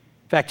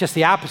 In fact, just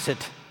the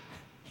opposite.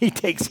 He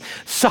takes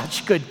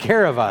such good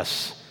care of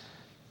us.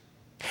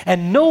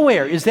 And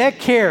nowhere is that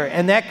care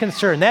and that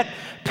concern, that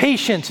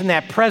patience and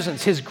that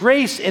presence, his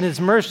grace and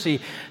his mercy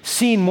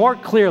seen more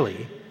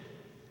clearly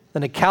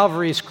than at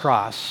Calvary's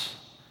cross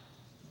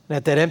and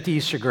at that empty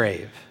Easter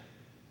grave.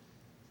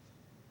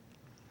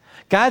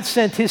 God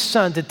sent his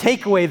Son to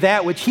take away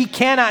that which he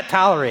cannot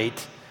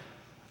tolerate,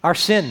 our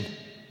sin.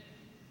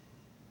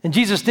 And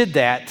Jesus did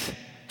that.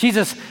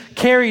 Jesus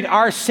carried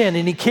our sin,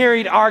 and he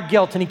carried our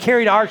guilt, and he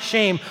carried our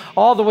shame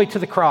all the way to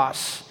the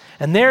cross.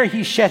 And there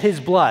he shed his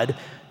blood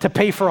to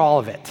pay for all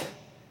of it.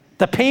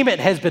 The payment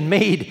has been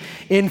made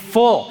in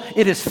full.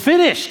 It is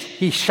finished,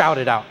 he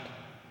shouted out.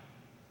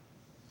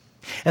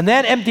 And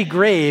that empty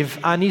grave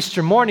on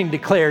Easter morning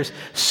declares,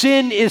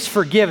 sin is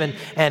forgiven,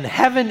 and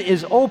heaven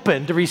is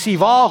open to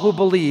receive all who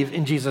believe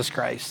in Jesus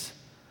Christ.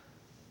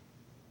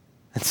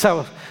 And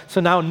so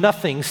now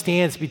nothing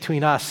stands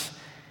between us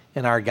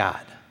and our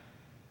God.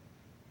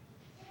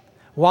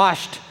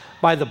 Washed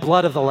by the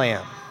blood of the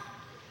Lamb,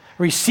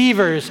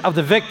 receivers of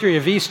the victory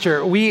of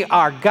Easter, we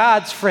are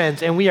God's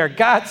friends and we are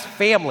God's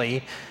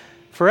family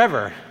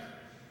forever.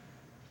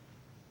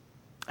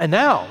 And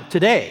now,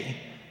 today,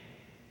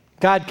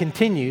 God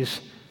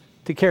continues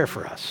to care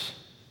for us.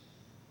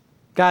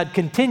 God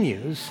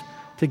continues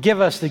to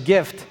give us the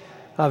gift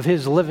of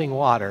his living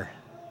water.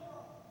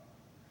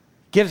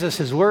 Gives us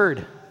his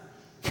word,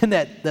 and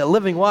that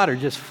living water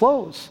just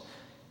flows.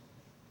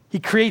 He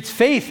creates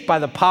faith by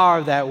the power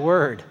of that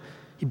word.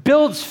 He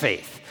builds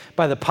faith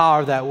by the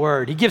power of that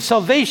word. He gives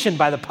salvation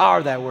by the power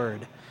of that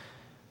word.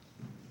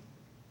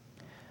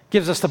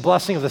 Gives us the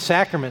blessing of the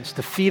sacraments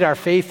to feed our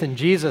faith in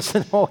Jesus.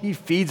 And he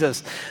feeds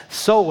us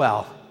so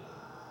well.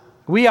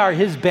 We are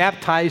his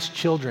baptized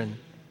children,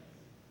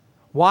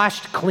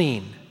 washed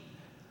clean,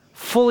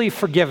 fully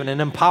forgiven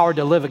and empowered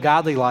to live a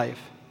godly life.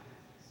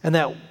 And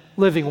that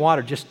living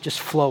water just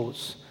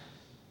flows.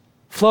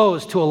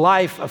 Flows to a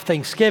life of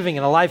thanksgiving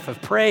and a life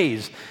of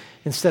praise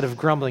instead of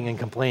grumbling and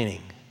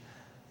complaining.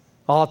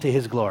 All to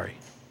his glory.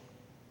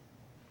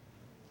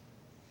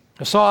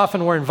 So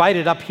often we're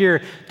invited up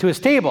here to his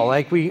table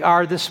like we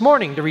are this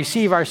morning to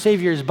receive our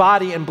Savior's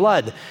body and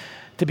blood,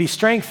 to be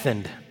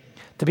strengthened,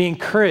 to be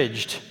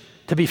encouraged,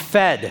 to be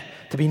fed,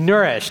 to be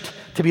nourished,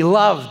 to be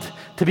loved,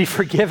 to be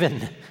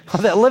forgiven.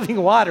 That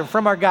living water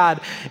from our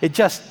God, it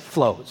just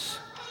flows.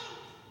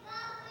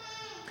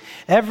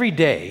 Every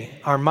day,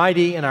 our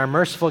mighty and our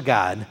merciful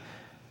God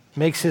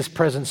makes his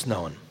presence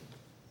known.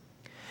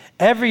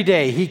 Every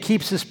day, he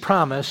keeps his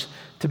promise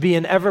to be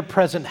an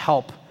ever-present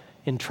help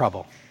in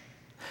trouble,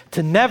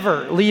 to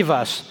never leave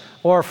us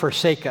or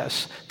forsake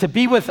us, to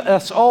be with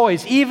us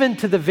always, even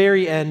to the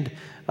very end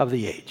of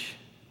the age.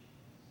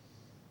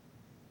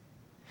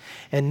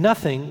 And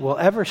nothing will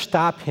ever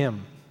stop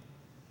him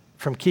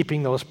from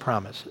keeping those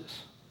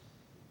promises.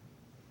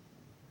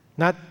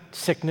 Not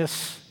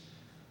sickness,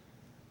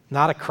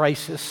 not a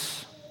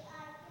crisis,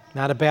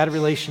 not a bad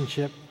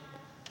relationship,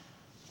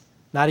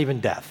 not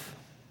even death.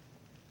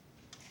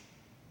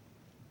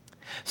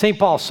 St.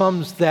 Paul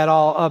sums that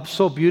all up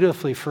so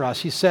beautifully for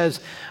us. He says,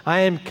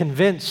 I am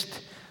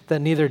convinced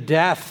that neither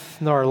death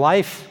nor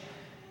life,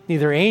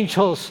 neither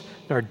angels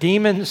nor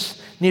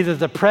demons, neither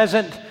the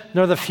present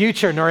nor the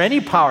future, nor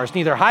any powers,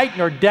 neither height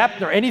nor depth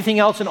nor anything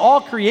else in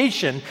all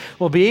creation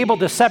will be able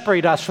to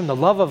separate us from the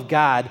love of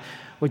God,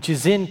 which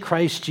is in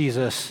Christ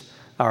Jesus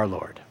our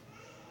Lord.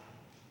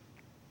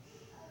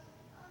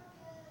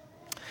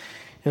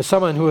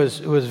 Someone who was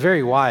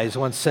very wise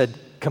once said,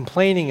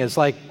 complaining is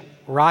like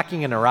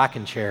rocking in a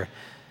rocking chair.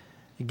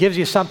 It gives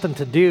you something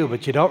to do,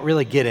 but you don't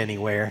really get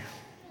anywhere.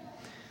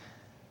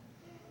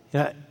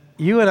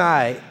 You and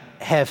I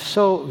have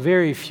so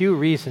very few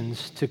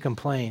reasons to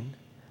complain,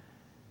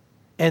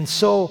 and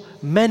so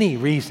many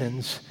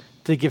reasons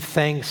to give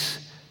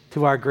thanks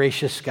to our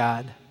gracious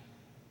God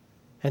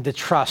and to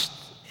trust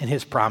in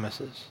his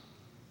promises.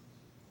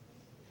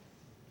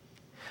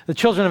 The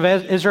children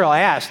of Israel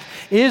asked,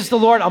 is the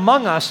Lord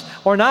among us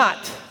or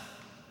not?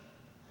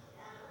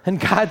 And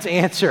God's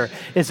answer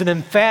is an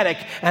emphatic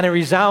and a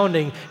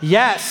resounding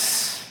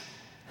yes.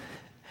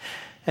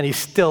 And he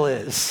still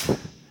is.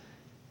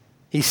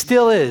 He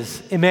still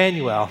is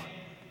Emmanuel,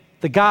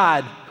 the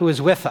God who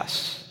is with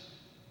us.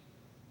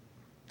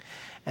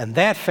 And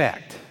that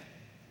fact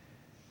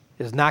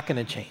is not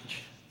going to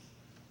change.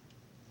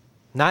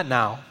 Not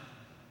now,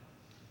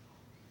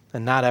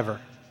 and not ever.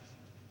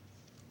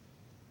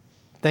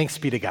 Thanks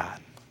be to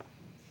God.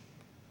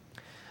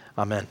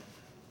 Amen.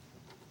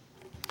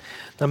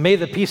 Now may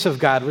the peace of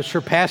God, which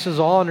surpasses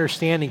all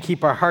understanding,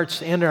 keep our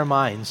hearts and our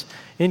minds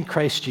in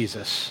Christ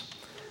Jesus.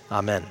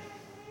 Amen.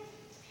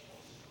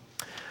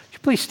 Would you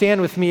please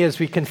stand with me as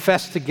we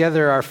confess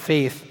together our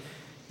faith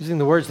using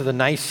the words of the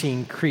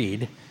Nicene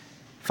Creed.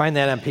 Find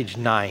that on page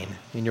 9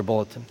 in your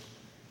bulletin.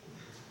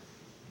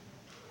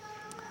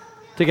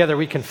 Together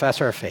we confess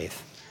our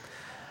faith.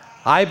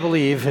 I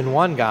believe in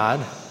one God,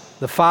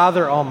 the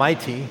Father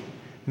Almighty,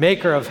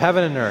 maker of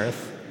heaven and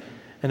earth,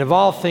 and of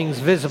all things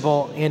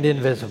visible and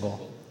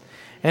invisible,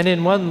 and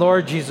in one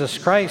Lord Jesus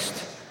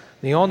Christ,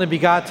 the only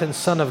begotten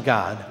Son of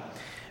God,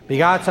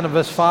 begotten of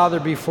his Father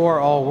before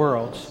all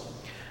worlds,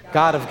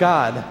 God of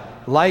God,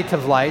 light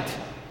of light,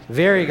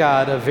 very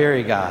God of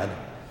very God,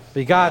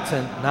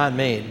 begotten, not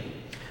made,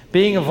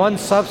 being of one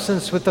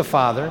substance with the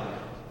Father,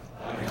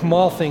 whom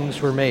all things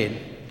were made,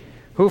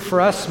 who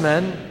for us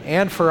men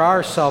and for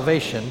our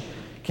salvation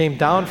came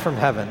down from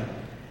heaven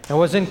and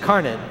was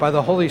incarnate by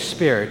the Holy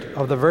Spirit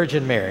of the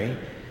Virgin Mary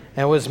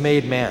and was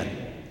made man,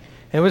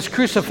 and was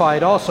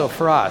crucified also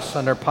for us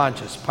under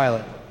Pontius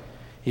Pilate.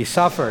 He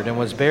suffered and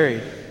was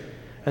buried,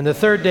 and the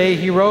third day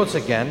he rose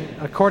again,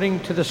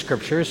 according to the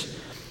Scriptures,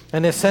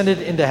 and ascended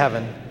into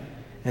heaven,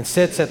 and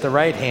sits at the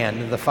right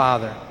hand of the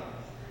Father.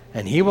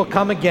 And he will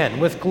come again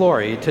with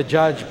glory to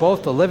judge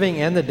both the living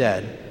and the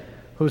dead,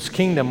 whose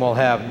kingdom will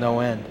have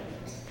no end.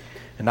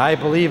 And I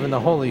believe in the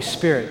Holy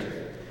Spirit,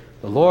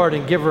 the Lord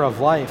and giver of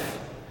life,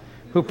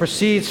 who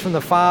proceeds from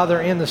the Father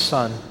and the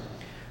Son,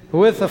 who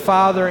with the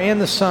Father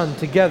and the Son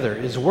together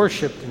is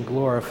worshipped and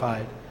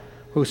glorified,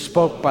 who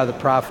spoke by the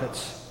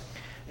prophets.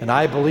 And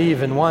I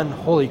believe in one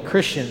holy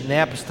Christian and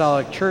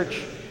apostolic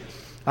church.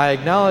 I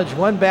acknowledge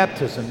one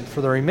baptism for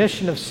the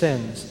remission of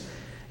sins,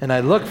 and I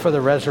look for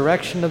the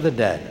resurrection of the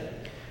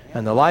dead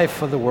and the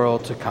life of the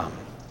world to come.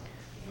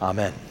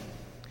 Amen.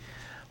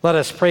 Let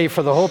us pray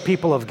for the whole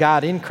people of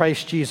God in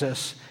Christ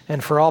Jesus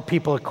and for all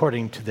people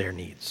according to their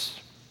needs.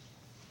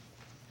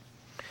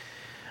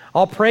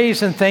 All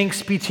praise and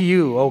thanks be to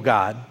you, O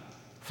God,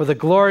 for the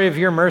glory of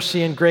your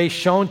mercy and grace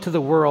shown to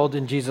the world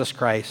in Jesus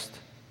Christ.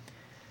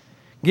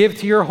 Give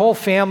to your whole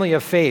family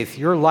of faith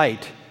your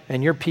light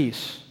and your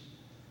peace.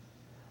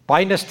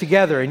 Bind us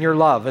together in your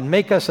love and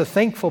make us a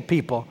thankful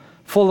people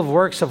full of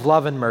works of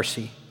love and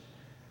mercy.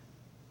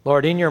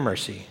 Lord, in your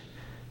mercy,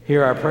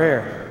 hear our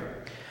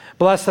prayer.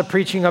 Bless the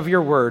preaching of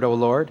your word, O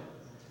Lord.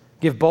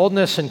 Give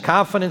boldness and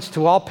confidence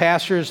to all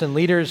pastors and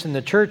leaders in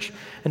the church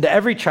and to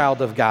every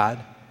child of God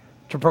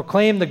to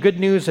proclaim the good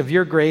news of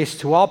your grace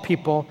to all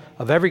people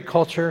of every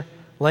culture,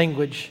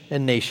 language,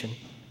 and nation.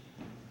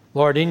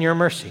 Lord, in your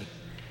mercy,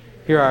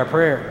 hear our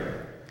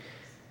prayer.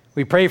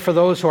 We pray for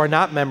those who are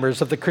not members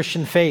of the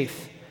Christian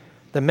faith,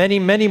 that many,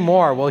 many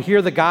more will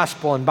hear the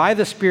gospel and by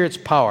the Spirit's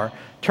power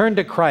turn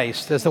to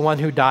Christ as the one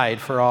who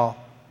died for all.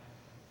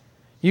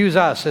 Use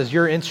us as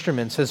your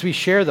instruments as we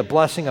share the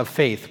blessing of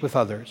faith with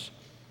others.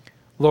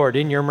 Lord,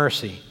 in your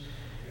mercy,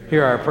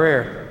 hear our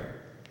prayer.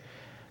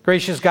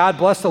 Gracious God,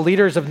 bless the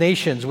leaders of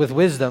nations with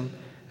wisdom,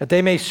 that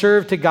they may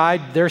serve to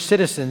guide their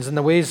citizens in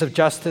the ways of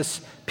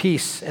justice,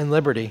 peace, and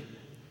liberty.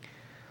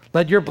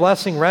 Let your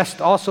blessing rest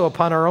also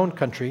upon our own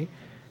country,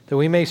 that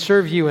we may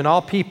serve you and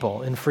all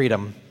people in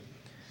freedom.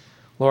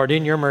 Lord,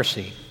 in your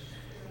mercy,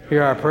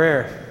 hear our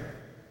prayer.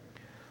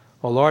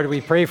 O Lord,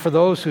 we pray for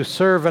those who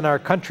serve in our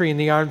country in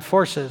the armed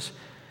forces,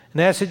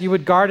 and ask that you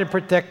would guard and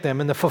protect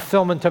them in the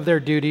fulfillment of their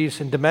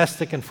duties in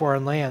domestic and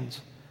foreign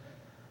lands.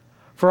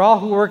 For all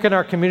who work in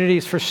our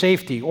communities for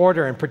safety,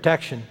 order, and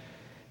protection,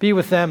 be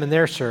with them in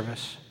their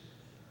service.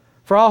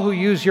 For all who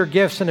use your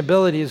gifts and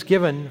abilities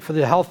given for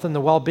the health and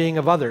the well-being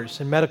of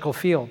others in medical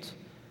fields,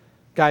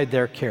 guide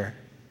their care.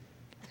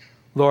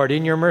 Lord,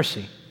 in your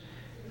mercy,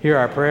 hear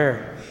our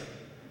prayer.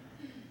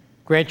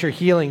 Grant your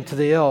healing to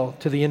the ill,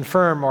 to the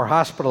infirm or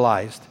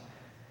hospitalized.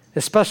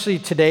 Especially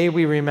today,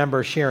 we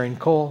remember Sharon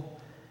Cole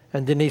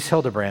and Denise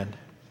Hildebrand.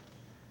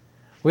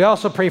 We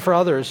also pray for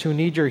others who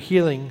need your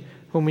healing,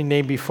 whom we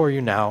name before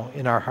you now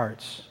in our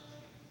hearts.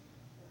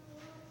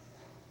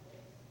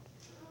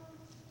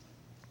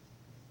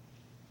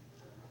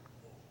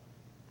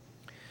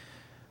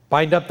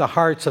 Bind up the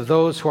hearts of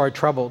those who are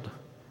troubled.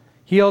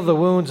 Heal the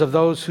wounds of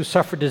those who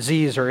suffer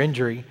disease or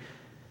injury,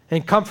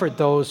 and comfort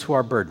those who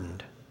are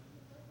burdened.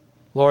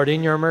 Lord,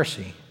 in your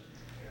mercy,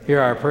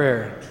 hear our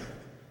prayer.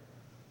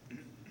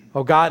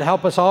 O God,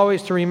 help us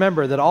always to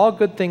remember that all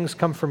good things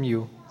come from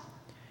you.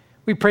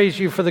 We praise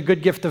you for the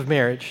good gift of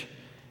marriage,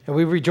 and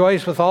we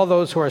rejoice with all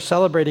those who are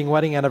celebrating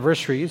wedding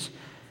anniversaries,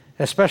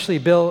 especially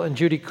Bill and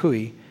Judy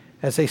Cooey,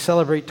 as they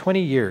celebrate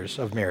 20 years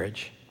of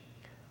marriage.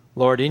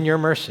 Lord, in your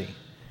mercy,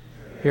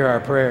 hear our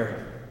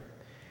prayer.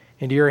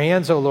 Into your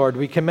hands, O Lord,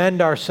 we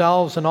commend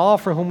ourselves and all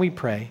for whom we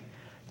pray,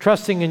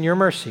 trusting in your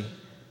mercy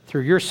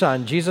through your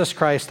Son, Jesus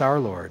Christ our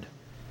Lord.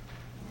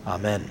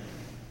 Amen.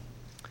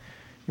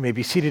 You may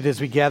be seated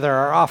as we gather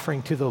our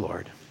offering to the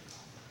Lord.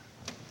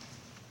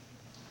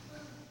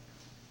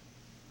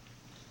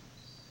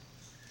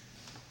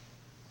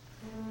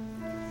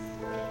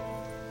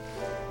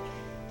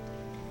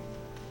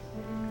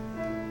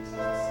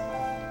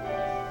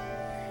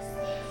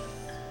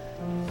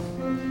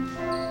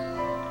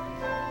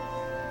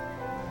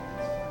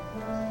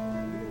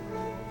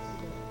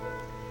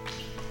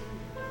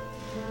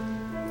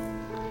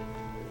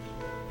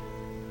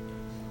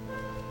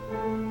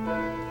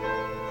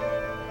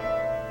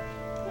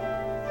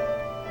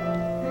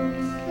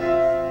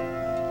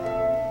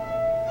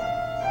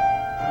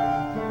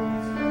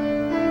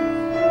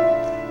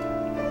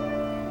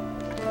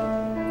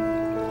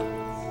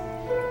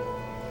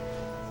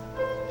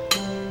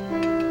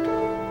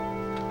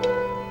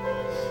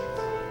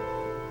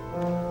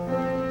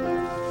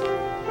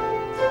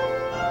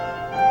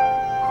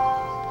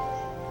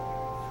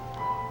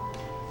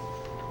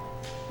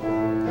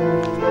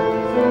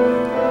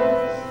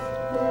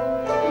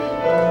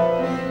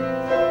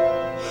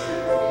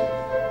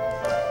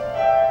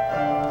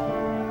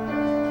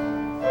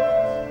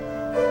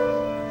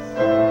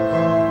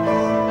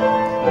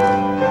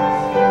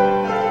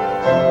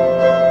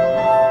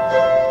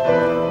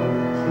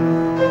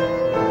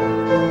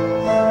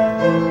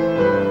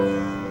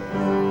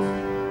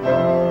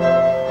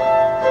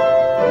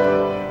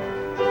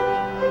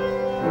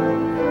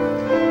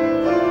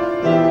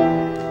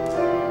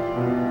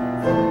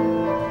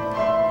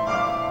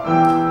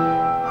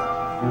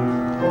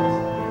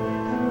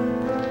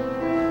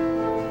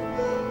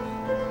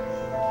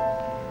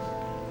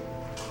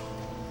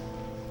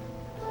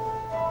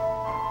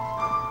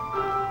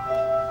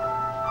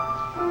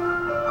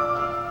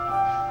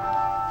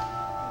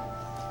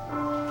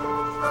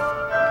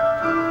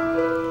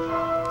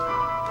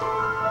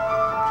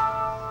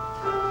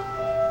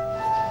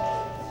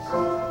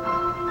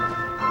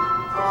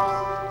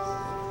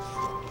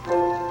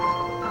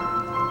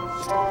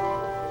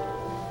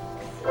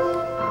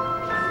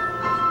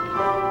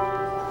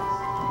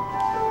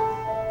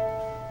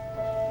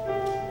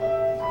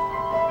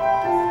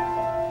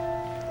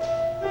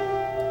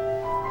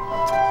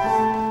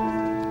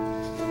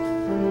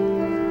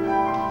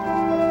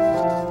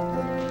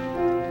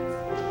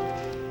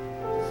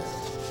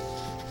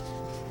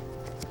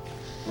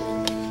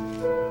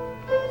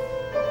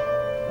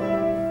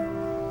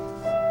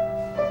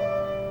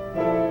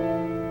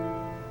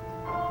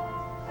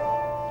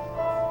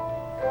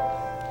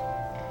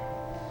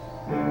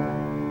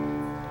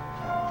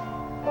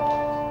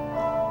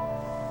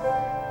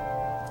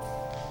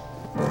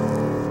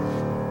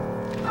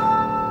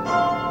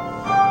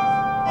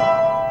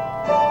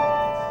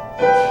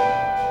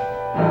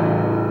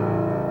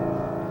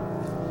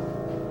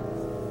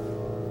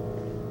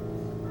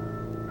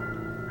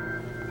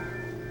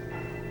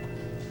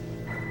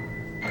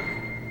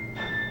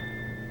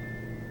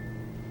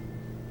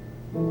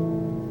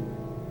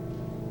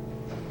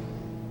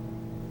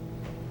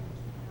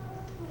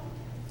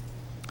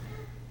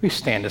 We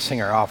stand to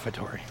sing our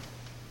offertory.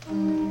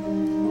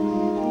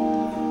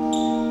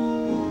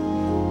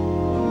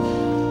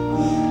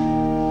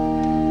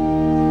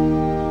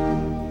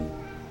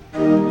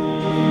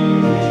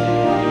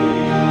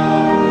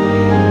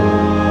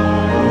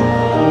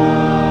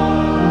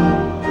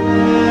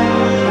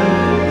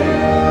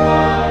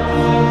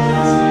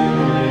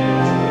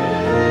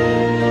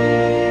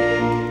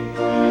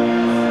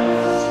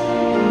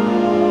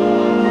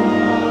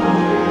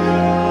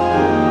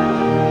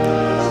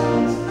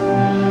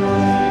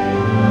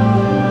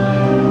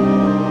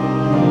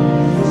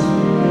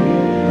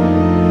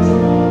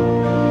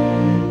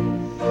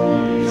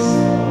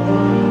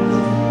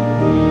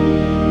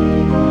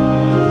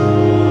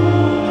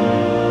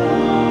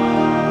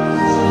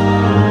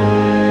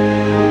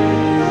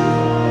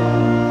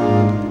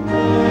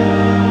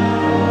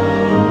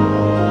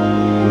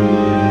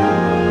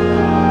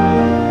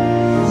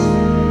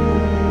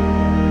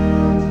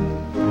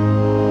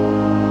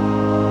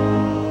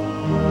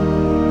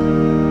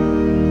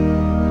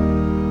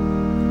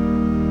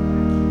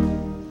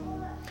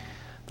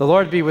 The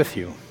Lord be with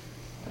you.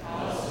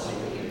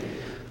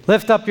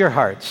 Lift up your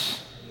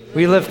hearts.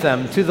 We lift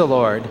them to the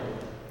Lord.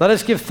 Let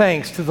us give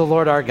thanks to the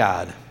Lord our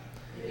God.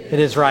 It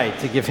is right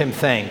to give him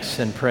thanks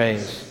and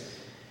praise.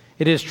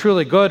 It is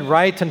truly good,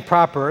 right, and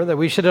proper that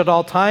we should at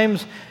all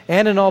times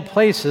and in all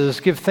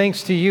places give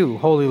thanks to you,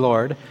 Holy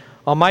Lord,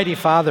 Almighty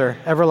Father,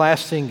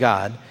 everlasting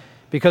God,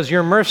 because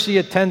your mercy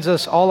attends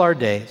us all our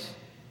days.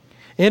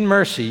 In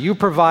mercy, you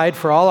provide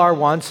for all our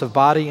wants of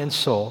body and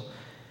soul,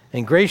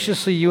 and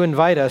graciously you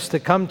invite us to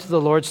come to the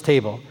Lord's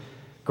table,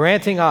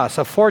 granting us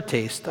a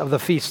foretaste of the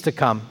feast to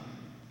come.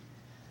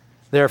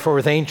 Therefore,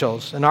 with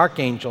angels and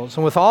archangels,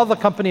 and with all the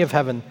company of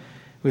heaven,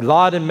 we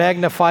laud and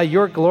magnify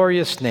your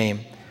glorious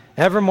name,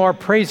 evermore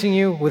praising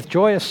you with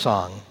joyous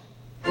song.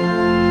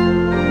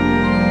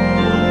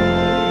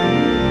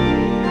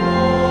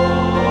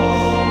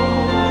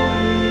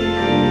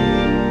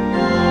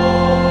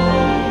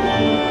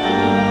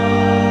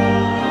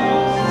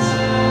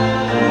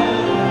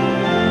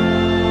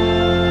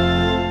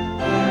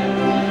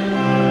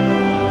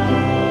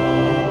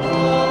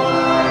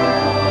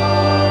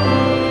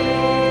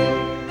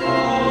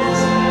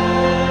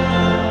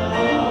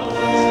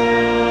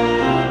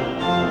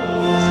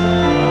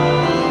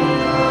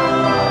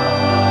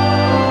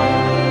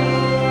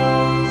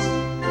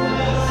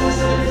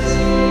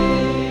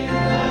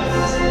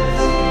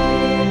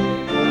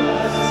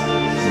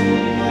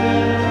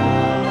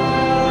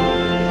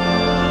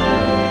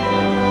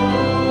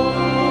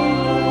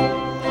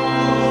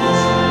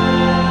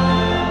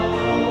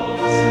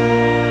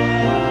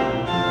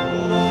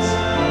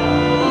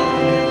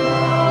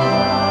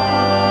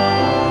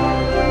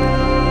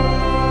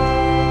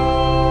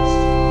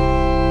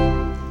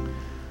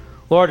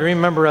 Lord,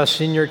 remember us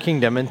in your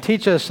kingdom and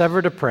teach us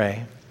ever to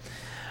pray.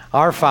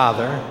 Our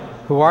Father,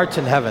 who art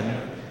in heaven,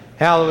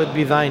 hallowed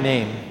be thy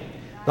name.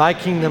 Thy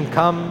kingdom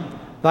come,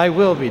 thy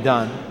will be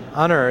done,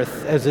 on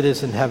earth as it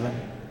is in heaven.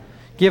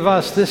 Give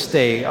us this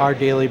day our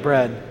daily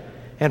bread,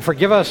 and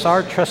forgive us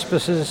our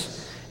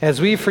trespasses as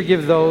we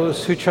forgive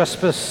those who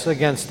trespass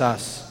against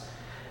us.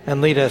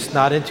 And lead us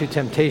not into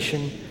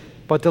temptation,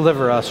 but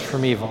deliver us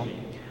from evil.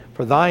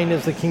 For thine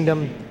is the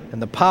kingdom,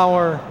 and the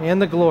power, and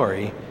the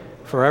glory,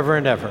 forever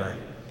and ever.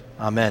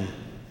 Amen.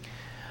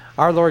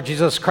 Our Lord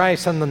Jesus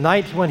Christ, on the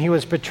night when he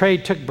was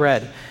betrayed, took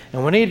bread,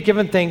 and when he had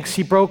given thanks,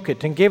 he broke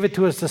it and gave it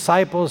to his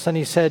disciples, and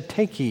he said,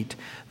 "Take, eat.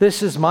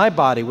 This is my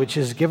body, which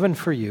is given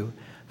for you.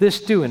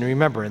 This do in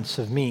remembrance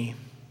of me."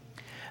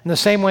 In the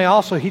same way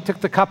also he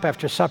took the cup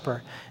after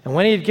supper, and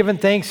when he had given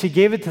thanks, he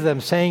gave it to them,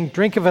 saying,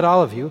 "Drink of it,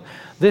 all of you.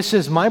 This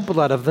is my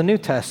blood of the New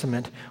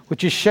Testament,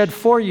 which is shed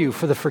for you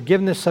for the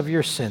forgiveness of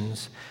your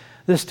sins.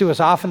 This do as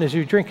often as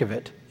you drink of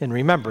it in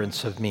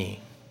remembrance of me."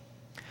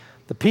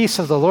 The peace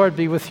of the Lord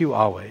be with you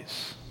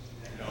always.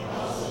 And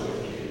also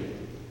with you.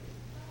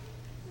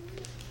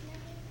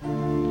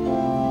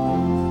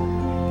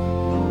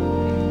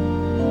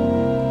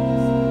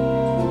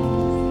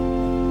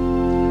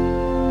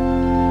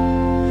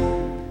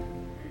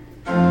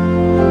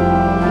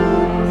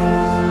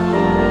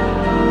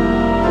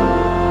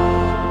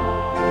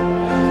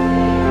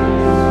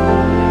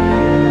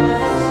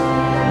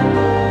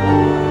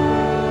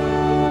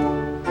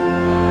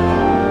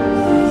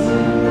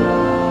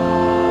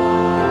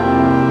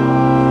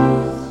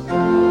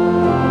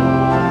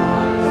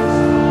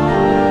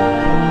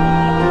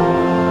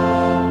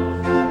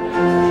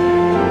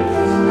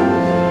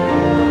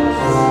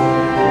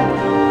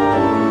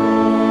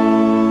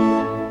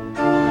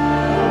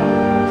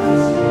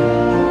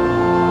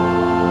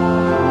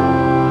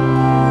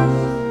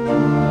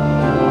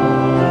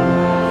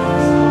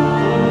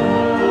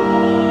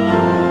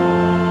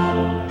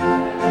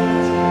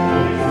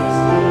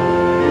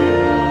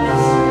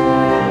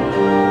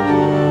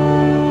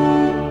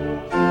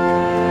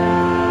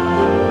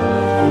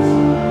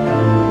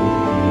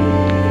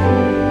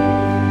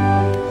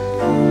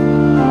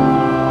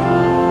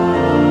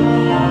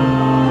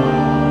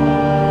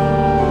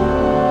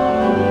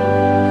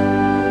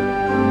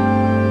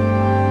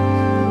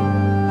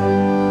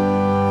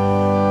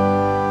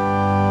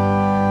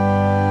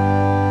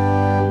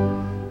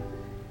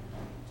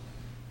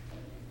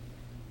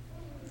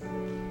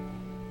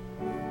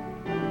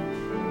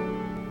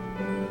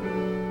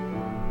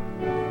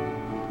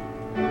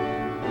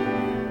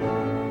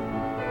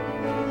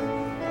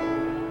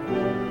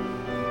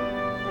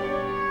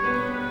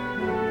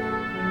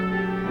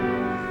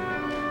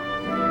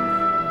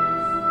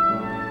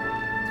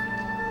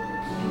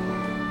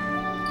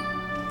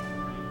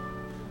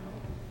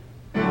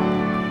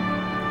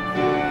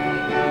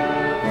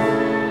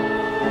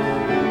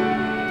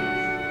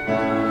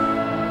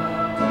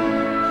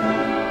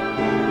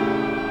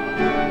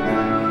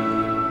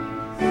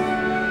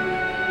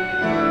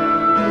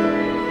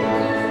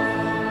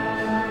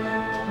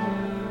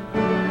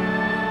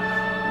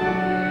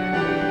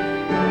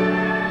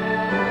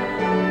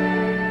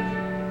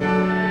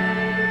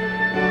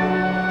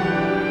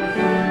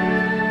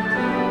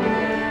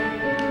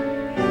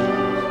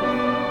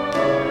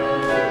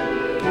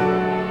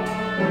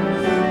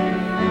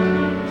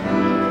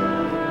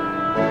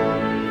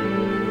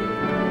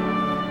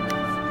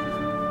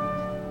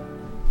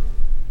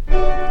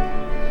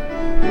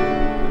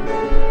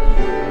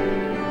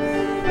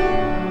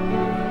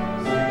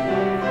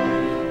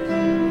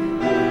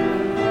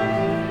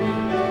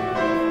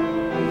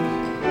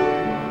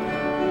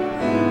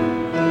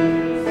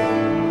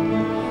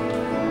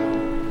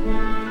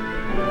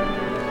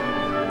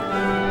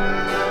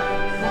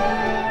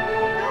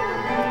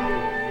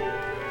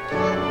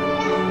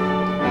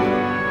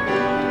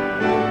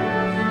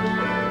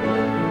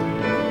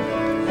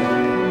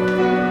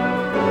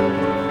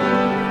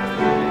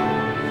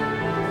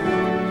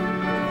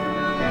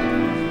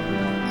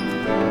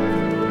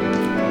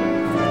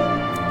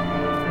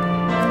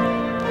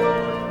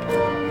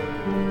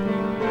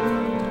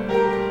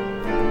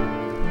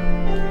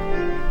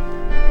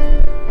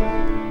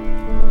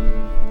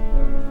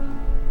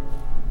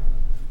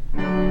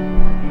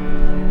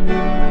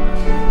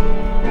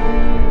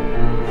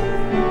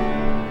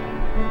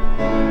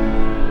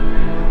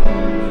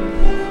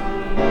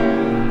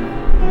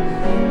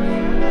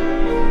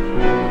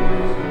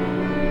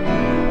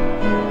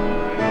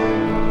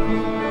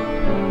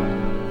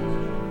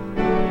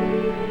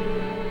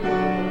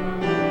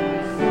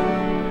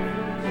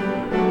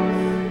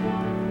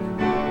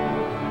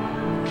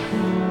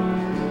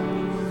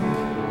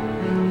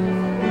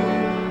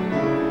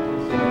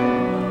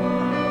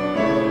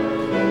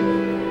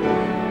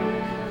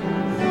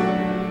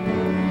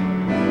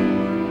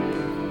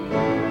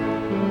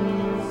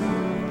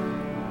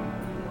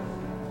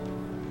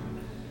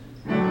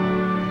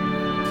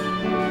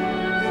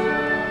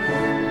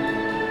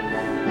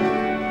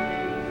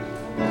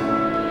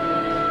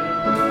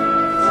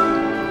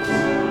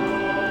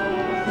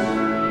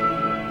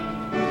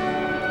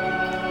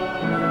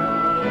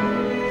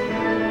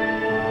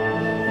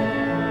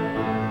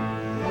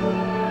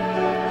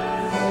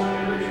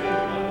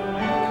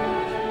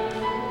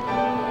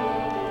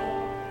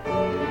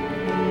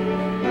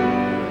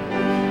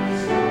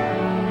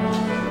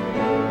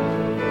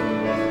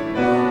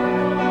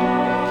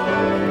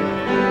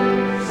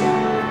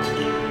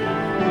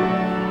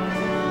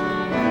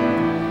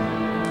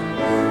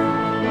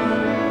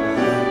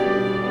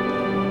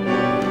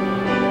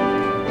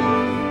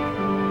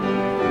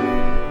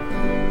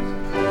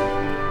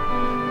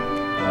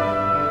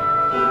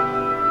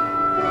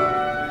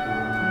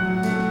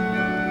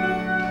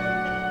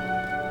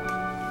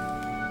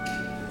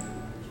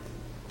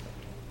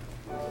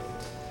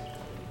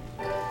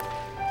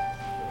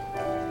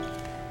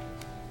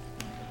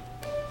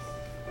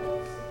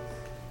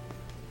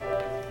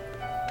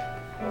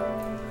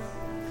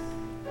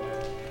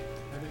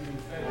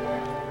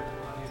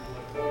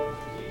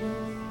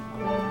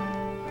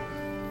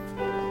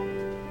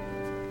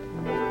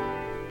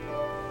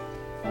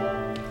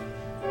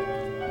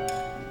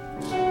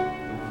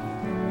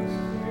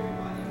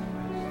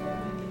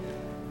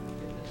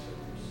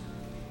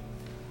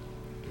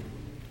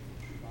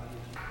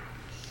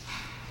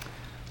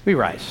 We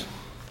rise.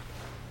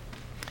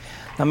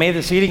 Now may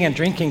this eating and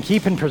drinking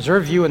keep and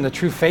preserve you in the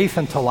true faith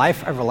unto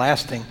life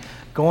everlasting.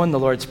 Go in the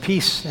Lord's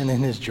peace and in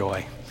his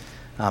joy.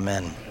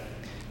 Amen.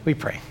 We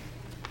pray.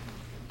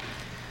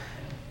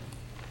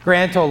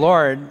 Grant, O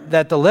Lord,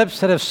 that the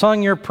lips that have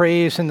sung your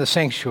praise in the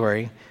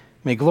sanctuary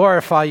may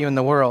glorify you in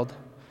the world.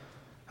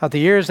 That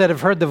the ears that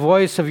have heard the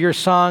voice of your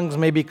songs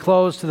may be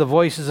closed to the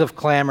voices of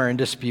clamor and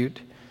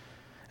dispute.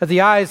 That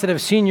the eyes that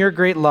have seen your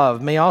great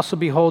love may also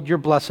behold your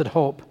blessed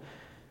hope.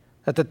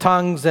 That the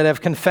tongues that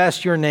have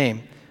confessed your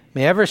name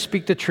may ever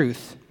speak the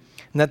truth,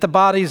 and that the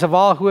bodies of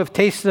all who have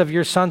tasted of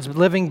your Son's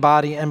living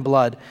body and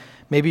blood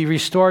may be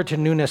restored to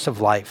newness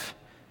of life.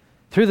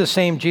 Through the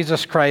same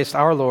Jesus Christ,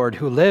 our Lord,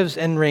 who lives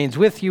and reigns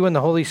with you in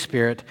the Holy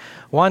Spirit,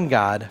 one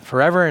God,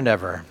 forever and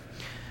ever.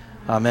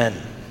 Amen.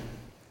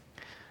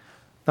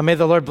 Now may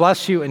the Lord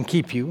bless you and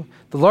keep you.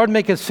 The Lord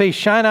make his face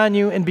shine on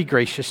you and be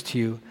gracious to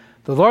you.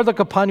 The Lord look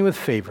upon you with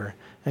favor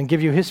and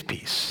give you his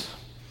peace.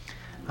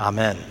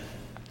 Amen.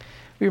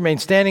 We remain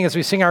standing as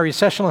we sing our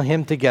recessional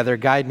hymn together,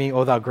 Guide Me,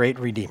 O Thou Great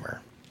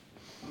Redeemer.